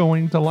you're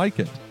going to like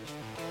it.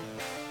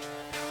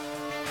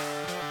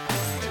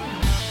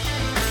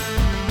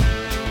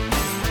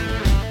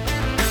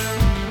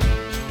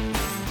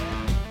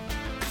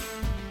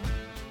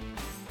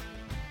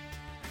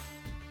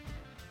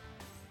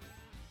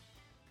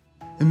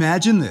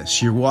 Imagine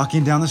this. You're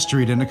walking down the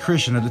street and a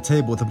Christian at a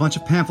table with a bunch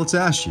of pamphlets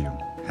asks you,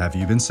 "Have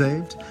you been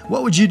saved?"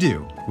 What would you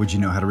do? Would you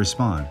know how to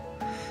respond?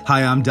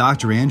 Hi, I'm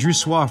Dr. Andrew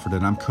Swafford,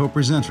 and I'm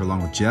co-presenter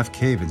along with Jeff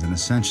Cavins in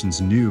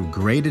Ascension's new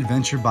Great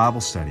Adventure Bible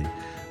study,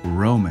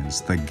 Romans,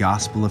 the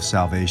Gospel of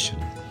Salvation.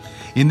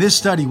 In this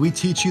study, we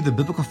teach you the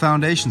biblical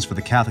foundations for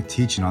the Catholic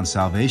teaching on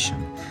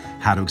salvation,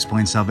 how to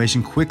explain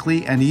salvation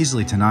quickly and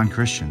easily to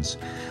non-Christians,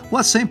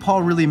 what St.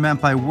 Paul really meant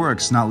by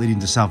works not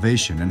leading to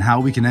salvation, and how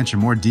we can enter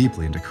more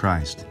deeply into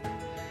Christ.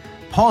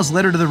 Paul's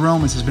letter to the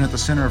Romans has been at the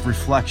center of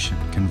reflection,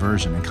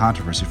 conversion, and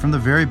controversy from the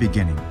very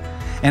beginning,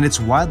 and it's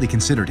widely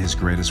considered his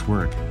greatest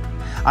work.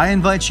 I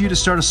invite you to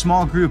start a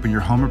small group in your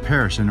home or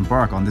parish and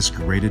embark on this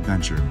great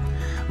adventure.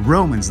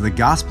 Romans, the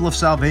Gospel of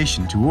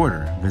Salvation. To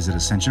order, visit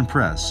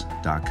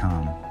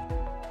ascensionpress.com.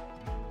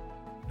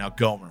 Now,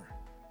 Gomer,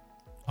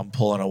 I'm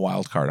pulling a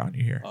wild card on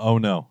you here. Oh,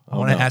 no. I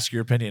want to ask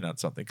your opinion on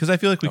something, because I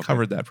feel like we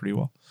covered that pretty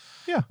well.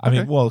 Yeah. I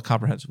mean,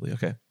 comprehensively.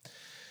 Okay.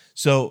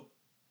 So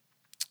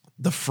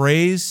the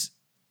phrase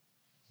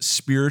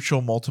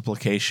spiritual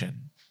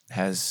multiplication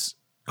has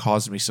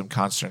caused me some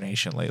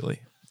consternation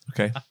lately.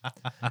 Okay.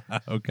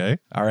 Okay.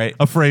 All right.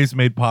 A phrase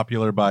made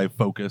popular by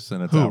Focus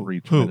and its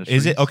outreach ministries.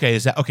 Is it? Okay.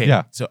 Is that okay?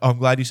 Yeah. So I'm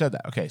glad you said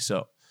that. Okay.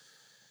 So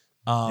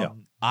I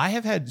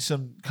have had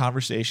some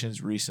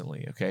conversations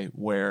recently, okay,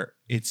 where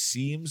it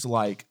seems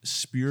like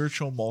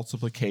spiritual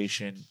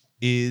multiplication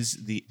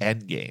is the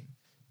end game.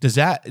 Does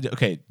that,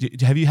 okay,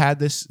 have you had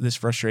this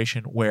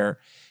frustration where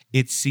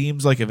it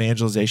seems like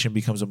evangelization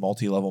becomes a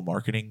multi-level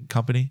marketing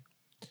company?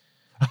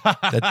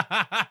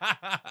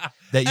 that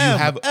you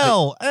have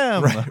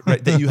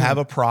right, that you have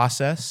a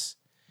process,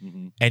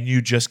 mm-hmm. and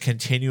you just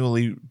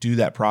continually do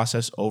that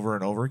process over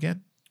and over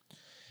again.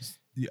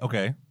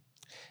 Okay.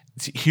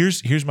 See,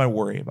 here's my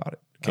worry about it.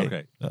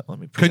 Okay. Let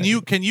me.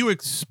 Can you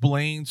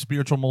explain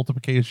spiritual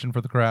multiplication for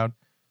the crowd?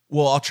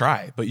 Well, I'll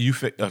try, but you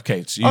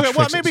okay. So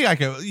maybe I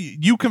can.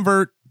 You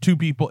convert 2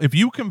 people. If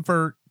you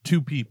convert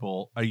 2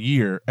 people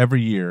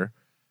every year.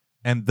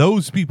 And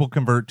those people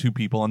convert 2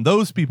 people, and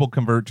those people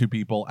convert 2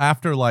 people.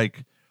 After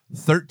like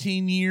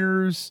 13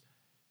 years,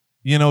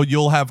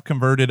 you'll have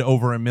converted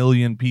over 1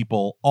 million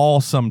people,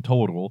 all sum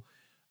total.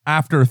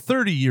 After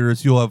 30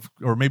 years, you'll have,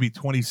 or maybe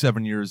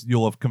 27 years,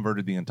 you'll have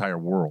converted the entire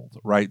world,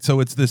 right? So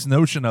it's this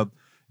notion of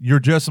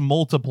you're just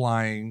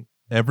multiplying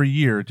every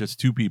year, just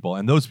 2 people,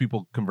 and those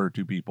people convert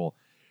 2 people.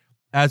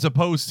 as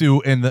opposed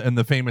to in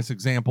the famous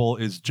example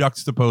is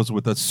juxtaposed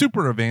with a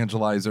super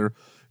evangelizer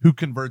who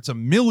converts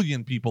 1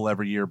 million people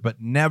every year, but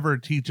never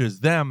teaches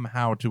them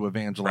how to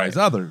evangelize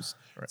others.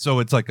 Right. So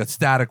it's like a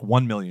static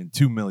 1 million,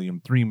 2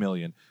 million, 3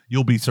 million.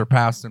 You'll be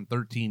surpassed in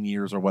 13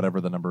 years or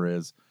whatever the number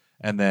is.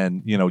 And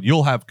then,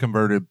 you'll have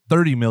converted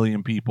 30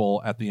 million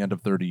people at the end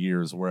of 30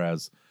 years.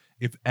 Whereas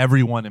if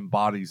everyone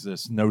embodies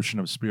this notion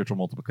of spiritual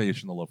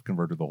multiplication, they'll have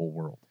converted the whole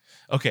world.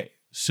 Okay.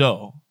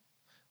 So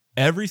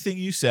everything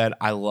you said,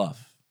 I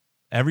love.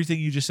 Everything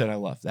you just said, I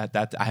love.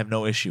 That I have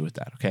no issue with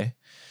that, okay?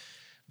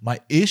 My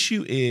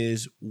issue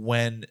is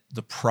when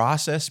the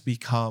process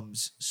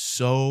becomes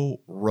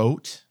so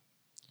rote,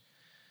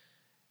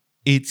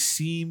 it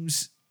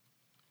seems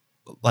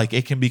like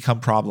it can become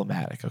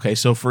problematic, okay?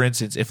 So for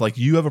instance, if like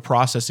you have a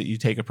process that you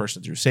take a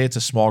person through, say it's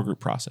a small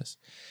group process,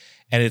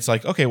 and it's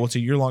like, okay, well, it's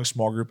a year-long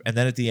small group, and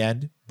then at the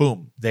end,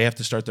 boom, they have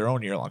to start their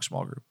own year-long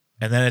small group.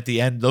 And then at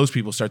the end, those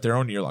people start their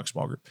own year-long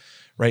small group,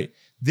 right?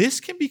 This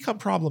can become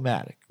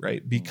problematic,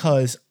 right?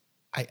 Because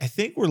I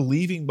think we're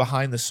leaving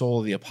behind the soul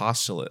of the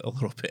apostolate a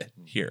little bit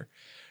here,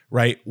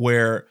 right?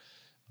 Where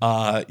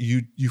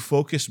you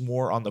focus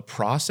more on the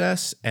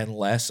process and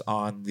less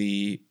on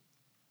the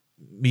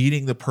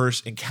meeting the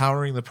person,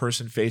 encountering the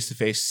person face to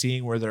face,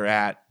 seeing where they're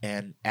at,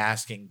 and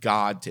asking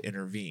God to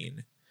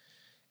intervene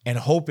and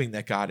hoping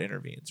that God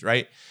intervenes,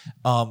 right?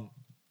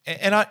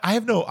 And I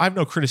have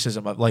no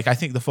criticism of, like, I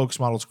think the focus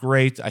model is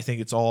great. I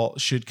think it's all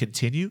should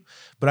continue,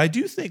 but I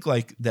do think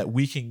like that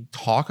we can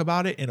talk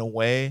about it in a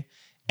way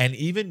and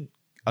even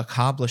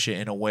accomplish it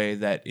in a way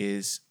that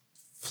is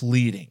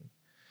fleeting,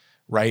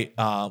 right?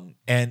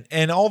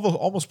 And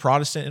almost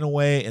Protestant in a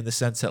way, in the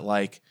sense that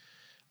like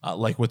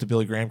with the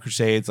Billy Graham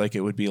Crusades, like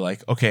it would be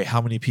like, okay, how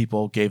many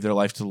people gave their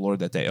life to the Lord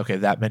that day? Okay,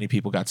 that many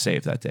people got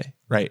saved that day,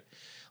 right?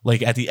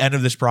 Like at the end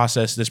of this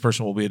process, this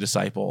person will be a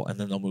disciple, and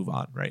then they'll move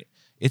on, right?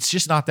 It's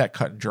just not that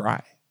cut and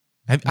dry.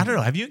 I don't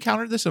know. Have you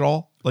encountered this at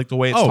all? Like the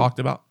way it's talked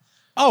about?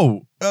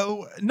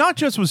 Not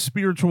just with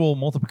spiritual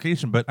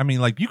multiplication, but I mean,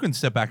 like you can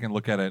step back and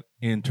look at it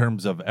in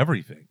terms of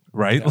everything,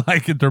 right? Yeah.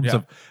 Like in terms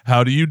of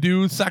how do you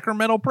do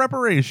sacramental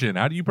preparation?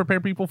 How do you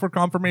prepare people for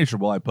confirmation?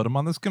 Well, I put them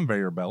on this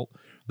conveyor belt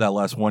that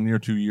lasts 1 year,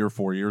 2 year,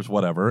 4 years,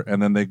 whatever.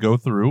 And then they go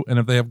through, and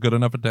if they have good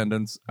enough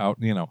attendance out,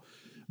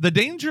 the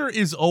danger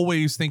is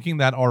always thinking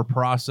that our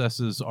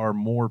processes are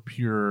more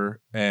pure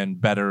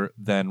and better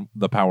than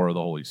the power of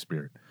the Holy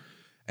Spirit.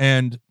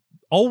 And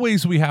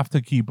always we have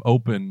to keep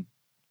open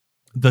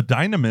the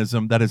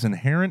dynamism that is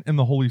inherent in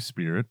the Holy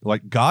Spirit.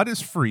 Like God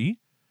is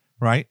free,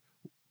 right?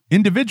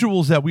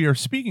 Individuals that we are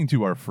speaking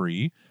to are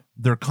free.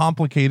 They're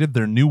complicated.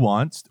 They're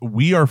nuanced.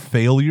 We are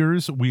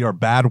failures. We are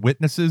bad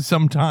witnesses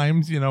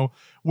sometimes,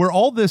 we're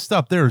all this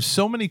stuff. There are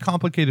so many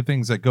complicated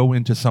things that go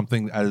into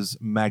something as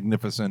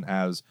magnificent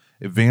as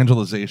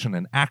evangelization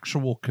and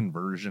actual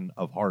conversion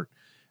of heart.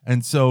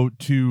 And so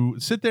to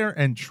sit there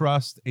and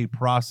trust a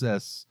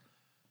process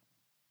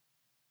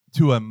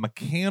to a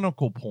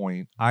mechanical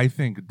point, I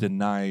think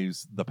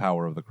denies the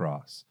power of the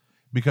cross,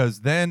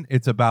 because then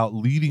it's about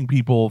leading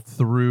people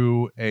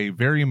through a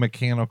very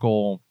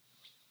mechanical,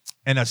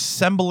 an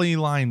assembly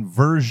line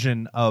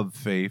version of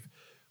faith,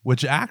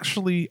 which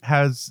actually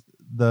has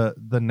the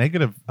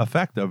negative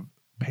effect of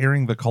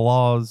pairing the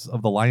claws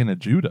of the Lion of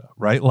Judah,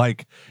 right?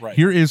 Like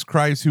here is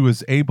Christ who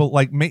is able,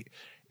 like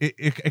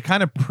it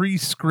kind of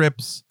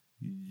prescripts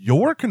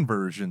your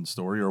conversion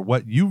story or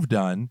what you've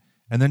done,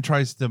 and then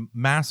tries to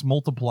mass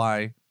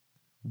multiply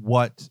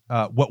what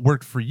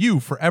worked for you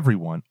for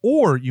everyone.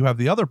 Or you have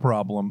the other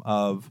problem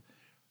of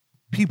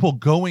people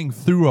going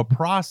through a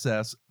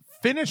process,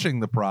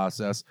 finishing the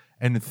process,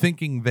 and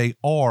thinking they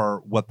are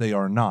what they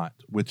are not,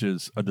 which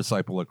is a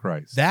disciple of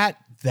Christ. That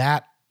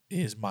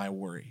is my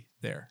worry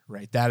there,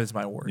 right? That is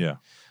my worry.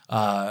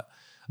 Yeah.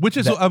 Which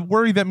is a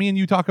worry that me and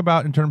you talk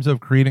about in terms of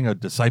creating a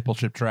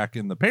discipleship track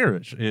in the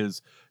parish,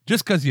 is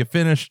just because you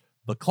finish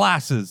the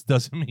classes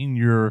doesn't mean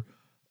you're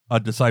a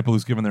disciple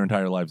who's given their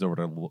entire lives over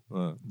to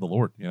the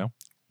Lord,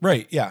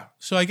 Right, yeah.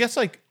 So I guess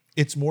like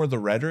it's more the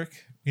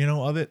rhetoric,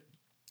 of it,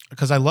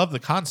 because I love the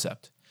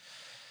concept,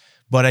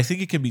 but I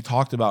think it can be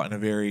talked about in a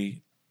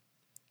very,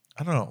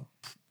 I don't know,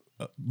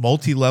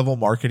 multi-level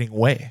marketing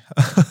way,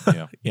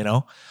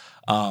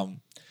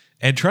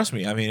 and trust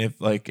me, I mean,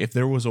 if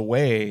there was a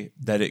way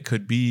that it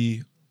could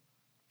be,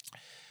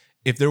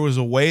 if there was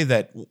a way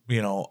that,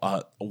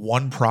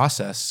 one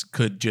process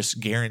could just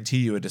guarantee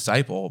you a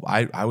disciple,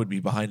 I would be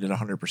behind it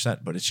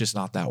 100%, but it's just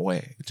not that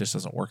way. It just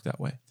doesn't work that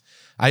way.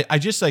 I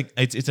just like,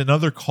 it's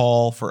another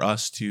call for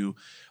us to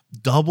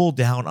double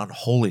down on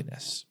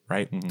holiness,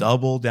 right? Mm-hmm.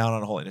 Double down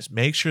on holiness.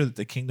 Make sure that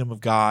the kingdom of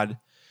God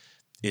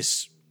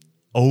is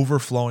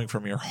overflowing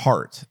from your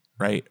heart,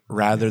 right?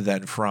 Rather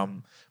than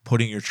from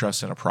putting your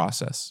trust in a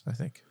process, I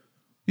think.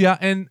 Yeah,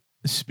 and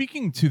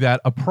speaking to that,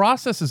 a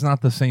process is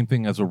not the same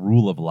thing as a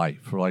rule of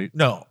life, right?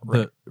 No,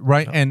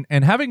 right. No.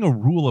 And having a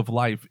rule of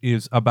life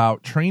is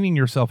about training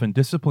yourself and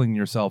disciplining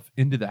yourself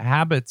into the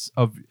habits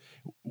of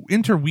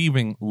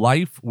interweaving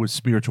life with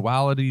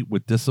spirituality,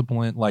 with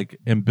discipline,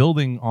 and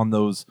building on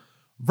those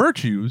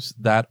virtues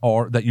that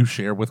you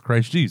share with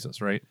Christ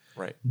Jesus, right?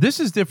 Right. This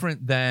is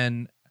different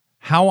than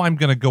how I'm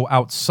going to go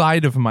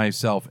outside of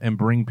myself and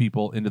bring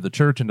people into the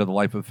church, into the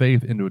life of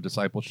faith, into a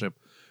discipleship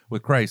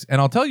with Christ. And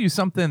I'll tell you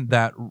something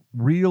that I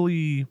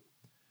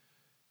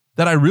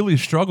really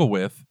struggle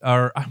with,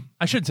 or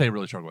I shouldn't say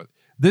really struggle with.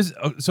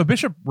 So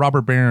Bishop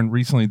Robert Barron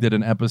recently did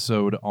an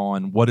episode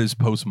on what is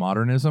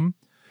postmodernism,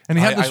 and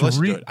he had this.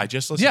 I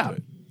just listened to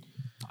it.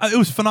 It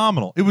was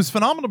phenomenal. It was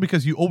phenomenal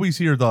because you always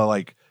hear the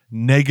like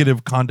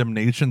negative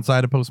condemnation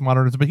side of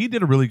postmodernism, but he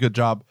did a really good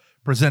job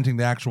presenting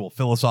the actual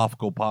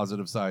philosophical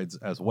positive sides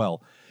as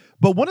well.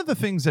 But one of the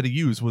things that he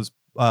used was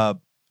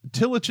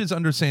Tillich's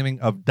understanding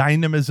of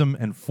dynamism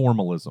and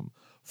formalism.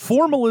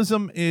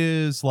 Formalism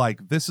is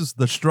like, this is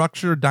the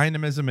structure.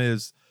 Dynamism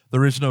is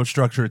there is no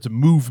structure. It's a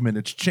movement.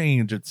 It's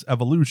change. It's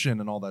evolution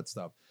and all that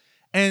stuff.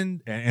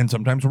 And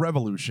sometimes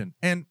revolution.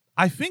 And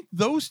I think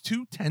those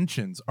two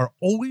tensions are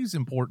always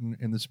important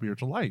in the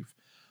spiritual life.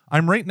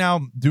 I'm right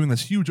now doing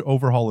this huge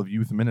overhaul of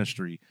youth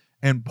ministry.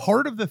 And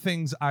part of the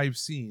things I've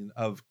seen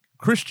of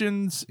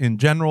Christians in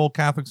general,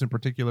 Catholics in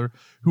particular,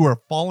 who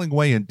are falling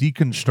away and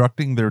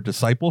deconstructing their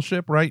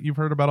discipleship, right? You've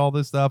heard about all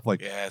this stuff,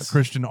 like a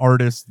Christian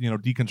artist,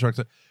 deconstructs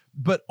it.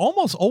 But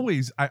almost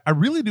always, I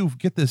really do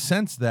get this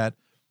sense that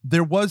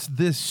there was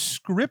this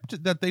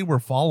script that they were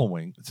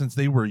following since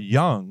they were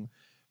young,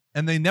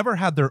 and they never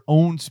had their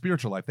own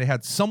spiritual life. They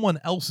had someone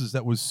else's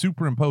that was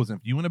superimposed. And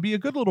if you want to be a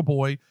good little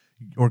boy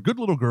or good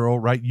little girl,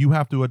 right, you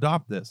have to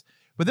adopt this.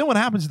 But then what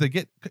happens is they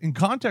get in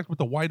contact with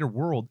the wider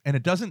world, and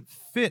it doesn't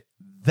fit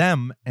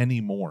them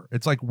anymore.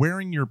 It's like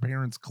wearing your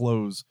parents'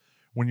 clothes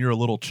when you're a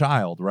little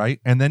child, right?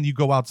 And then you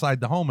go outside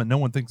the home and no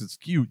one thinks it's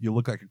cute. You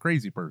look like a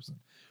crazy person.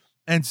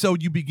 And so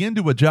you begin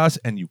to adjust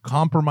and you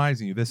compromise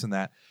and you this and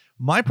that.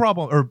 My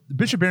problem, or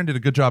Bishop Barron did a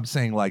good job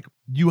saying, like,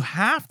 you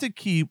have to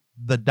keep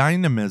the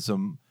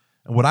dynamism.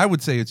 And what I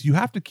would say is you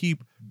have to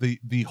keep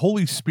the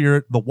Holy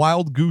Spirit, the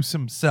wild goose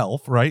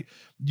himself, right?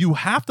 You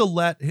have to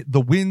let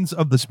the winds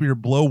of the Spirit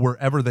blow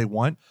wherever they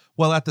want,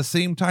 while at the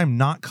same time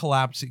not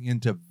collapsing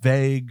into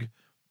vague,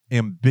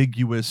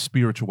 ambiguous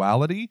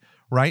spirituality,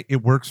 right?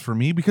 It works for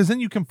me because then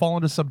you can fall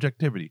into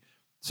subjectivity.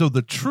 So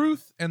the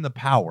truth and the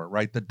power,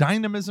 right? The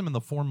dynamism and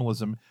the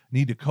formalism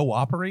need to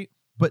cooperate.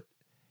 But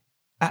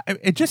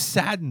it just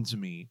saddens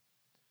me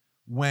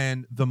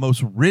when the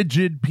most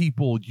rigid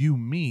people you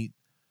meet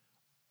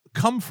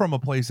come from a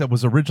place that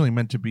was originally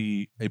meant to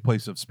be a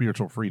place of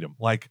spiritual freedom.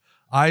 Like,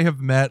 I have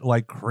met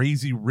like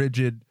crazy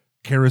rigid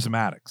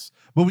charismatics,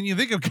 but when you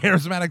think of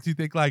charismatics, you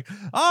think like,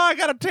 oh, I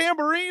got a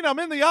tambourine, I'm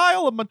in the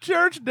aisle of my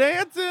church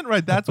dancing,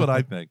 right? That's what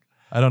I think.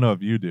 I don't know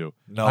if you do.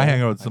 No, I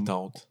hang out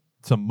with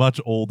some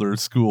much older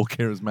school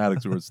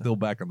charismatics who are still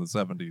back in the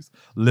 70s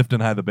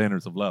lifting high the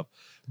banners of love.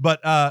 But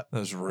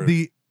that's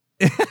rude.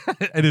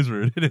 It is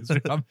rude. It is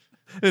rude.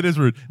 It is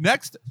rude.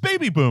 Next,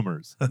 baby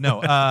boomers.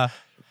 No,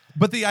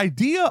 but the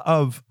idea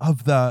of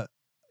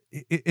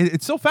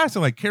it's so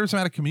fascinating, like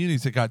charismatic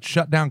communities that got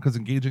shut down because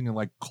engaging in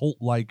like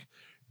cult-like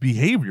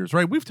behaviors,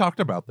 right? We've talked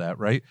about that,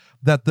 right?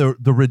 That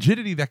the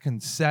rigidity that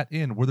can set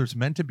in where there's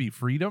meant to be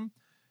freedom,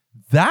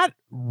 that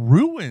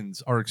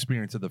ruins our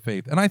experience of the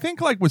faith. And I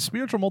think like with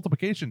spiritual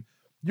multiplication,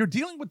 you're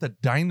dealing with the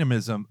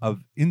dynamism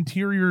of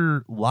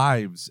interior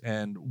lives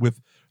and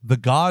with the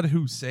God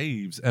who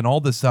saves and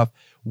all this stuff.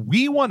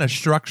 We want to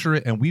structure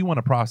it and we want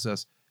to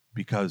process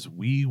because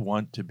we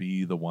want to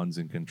be the ones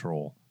in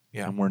control.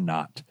 Yeah. And we're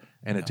not.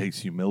 And it takes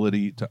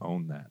humility to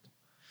own that.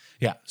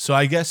 Yeah. So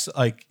I guess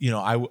like,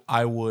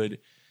 I would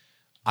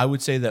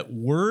say that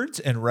words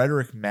and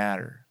rhetoric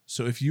matter.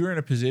 So if you're in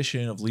a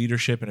position of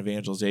leadership and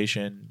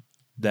evangelization,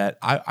 that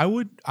I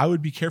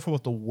would be careful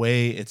with the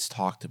way it's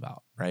talked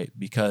about, right?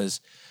 Because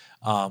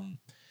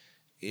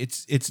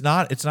it's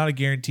not a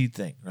guaranteed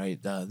thing,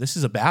 right? This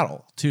is a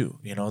battle too.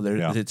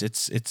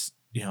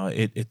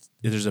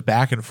 There's a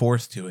back and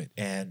forth to it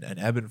and an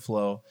ebb and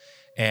flow.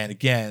 And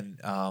again,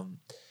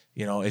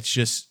 it's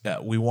just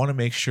we want to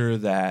make sure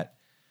that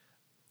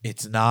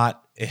it's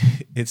not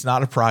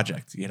a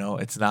project,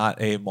 it's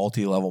not a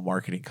multi-level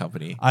marketing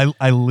company.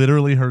 I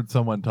literally heard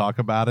someone talk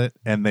about it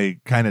and they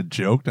kind of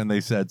joked and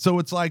they said, so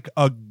it's like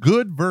a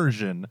good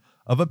version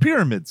of a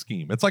pyramid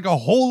scheme. It's like a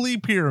holy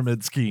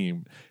pyramid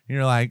scheme. And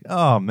you're like,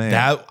 oh man,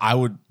 that I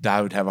would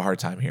have a hard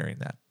time hearing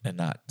that and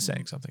not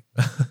saying something.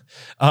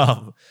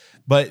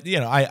 But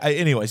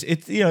anyways,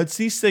 it's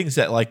these things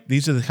that like,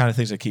 these are the kind of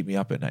things that keep me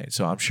up at night.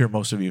 So I'm sure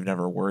most of you have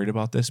never worried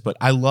about this, but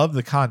I love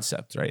the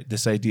concept, right?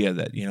 This idea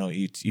that,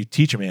 you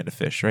teach a man to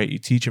fish, right? You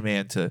teach a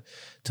man to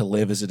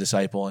live as a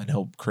disciple and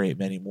he'll create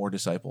many more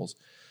disciples.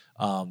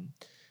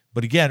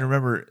 But again,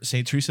 remember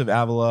St. Teresa of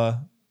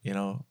Avila,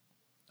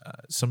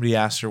 somebody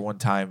asked her one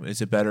time,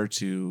 is it better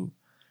to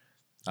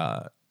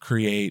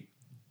create,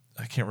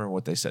 I can't remember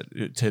what they said,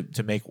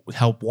 to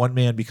help one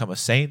man become a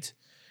saint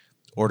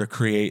or to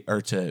create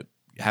or to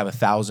have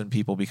 1,000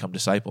 people become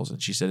disciples?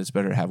 And she said it's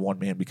better to have one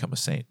man become a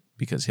saint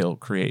because he'll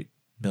create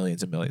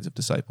millions and millions of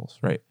disciples,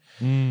 right?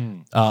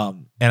 And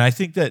I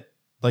think that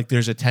like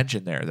there's a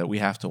tension there that we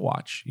have to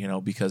watch,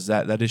 because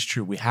that is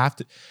true. We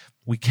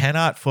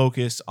cannot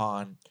focus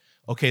on,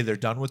 okay, they're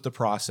done with the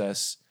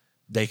process,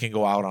 they can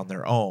go out on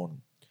their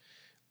own.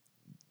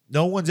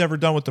 No one's ever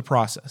done with the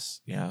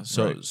process. Yeah.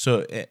 So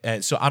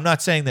I'm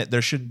not saying that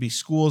there shouldn't be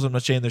schools. I'm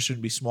not saying there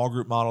shouldn't be small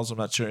group models. I'm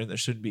not saying there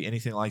shouldn't be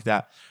anything like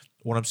that.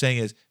 What I'm saying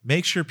is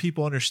make sure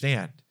people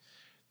understand,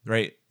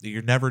 right, that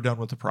you're never done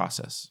with the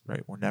process,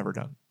 right? We're never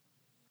done.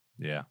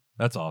 Yeah,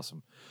 that's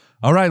awesome.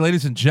 All right,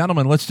 ladies and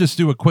gentlemen, let's just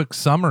do a quick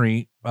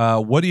summary.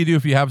 What do you do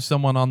if you have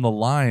someone on the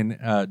line?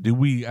 Do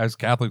we, as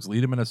Catholics,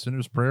 lead them in a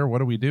sinner's prayer? What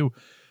do we do?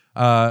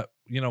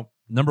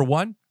 Number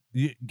one,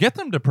 get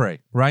them to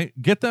pray, right?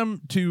 Get them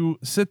to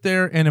sit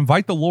there and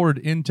invite the Lord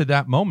into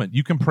that moment.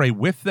 You can pray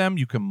with them.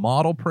 You can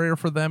model prayer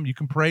for them. You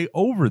can pray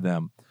over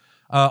them.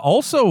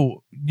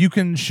 Also, you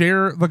can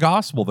share the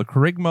gospel, the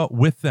kerygma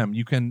with them.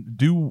 You can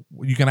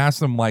ask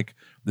them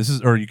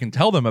you can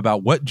tell them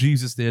about what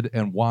Jesus did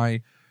and why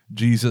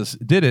Jesus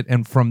did it.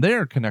 And from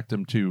there, connect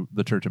them to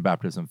the church and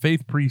baptism.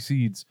 Faith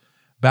precedes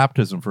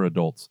baptism for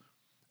adults.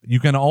 You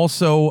can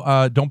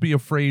also, don't be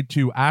afraid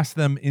to ask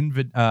them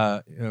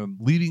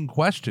leading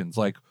questions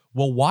like,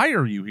 well, why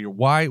are you here?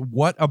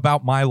 What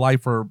about my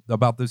life or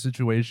about this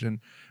situation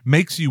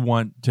makes you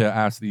want to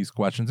ask these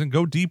questions, and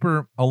go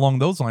deeper along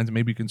those lines. And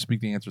maybe you can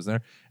speak the answers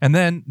there, and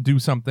then do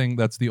something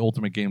that's the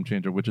ultimate game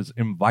changer, which is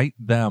invite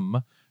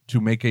them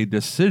to make a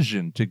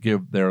decision to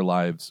give their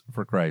lives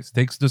for Christ.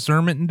 Takes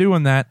discernment in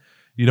doing that.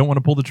 You don't want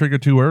to pull the trigger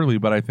too early,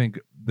 but I think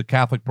the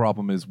Catholic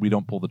problem is we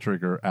don't pull the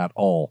trigger at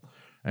all.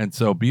 And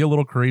so be a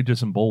little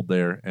courageous and bold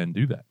there and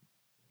do that.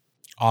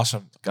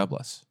 Awesome. God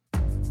bless.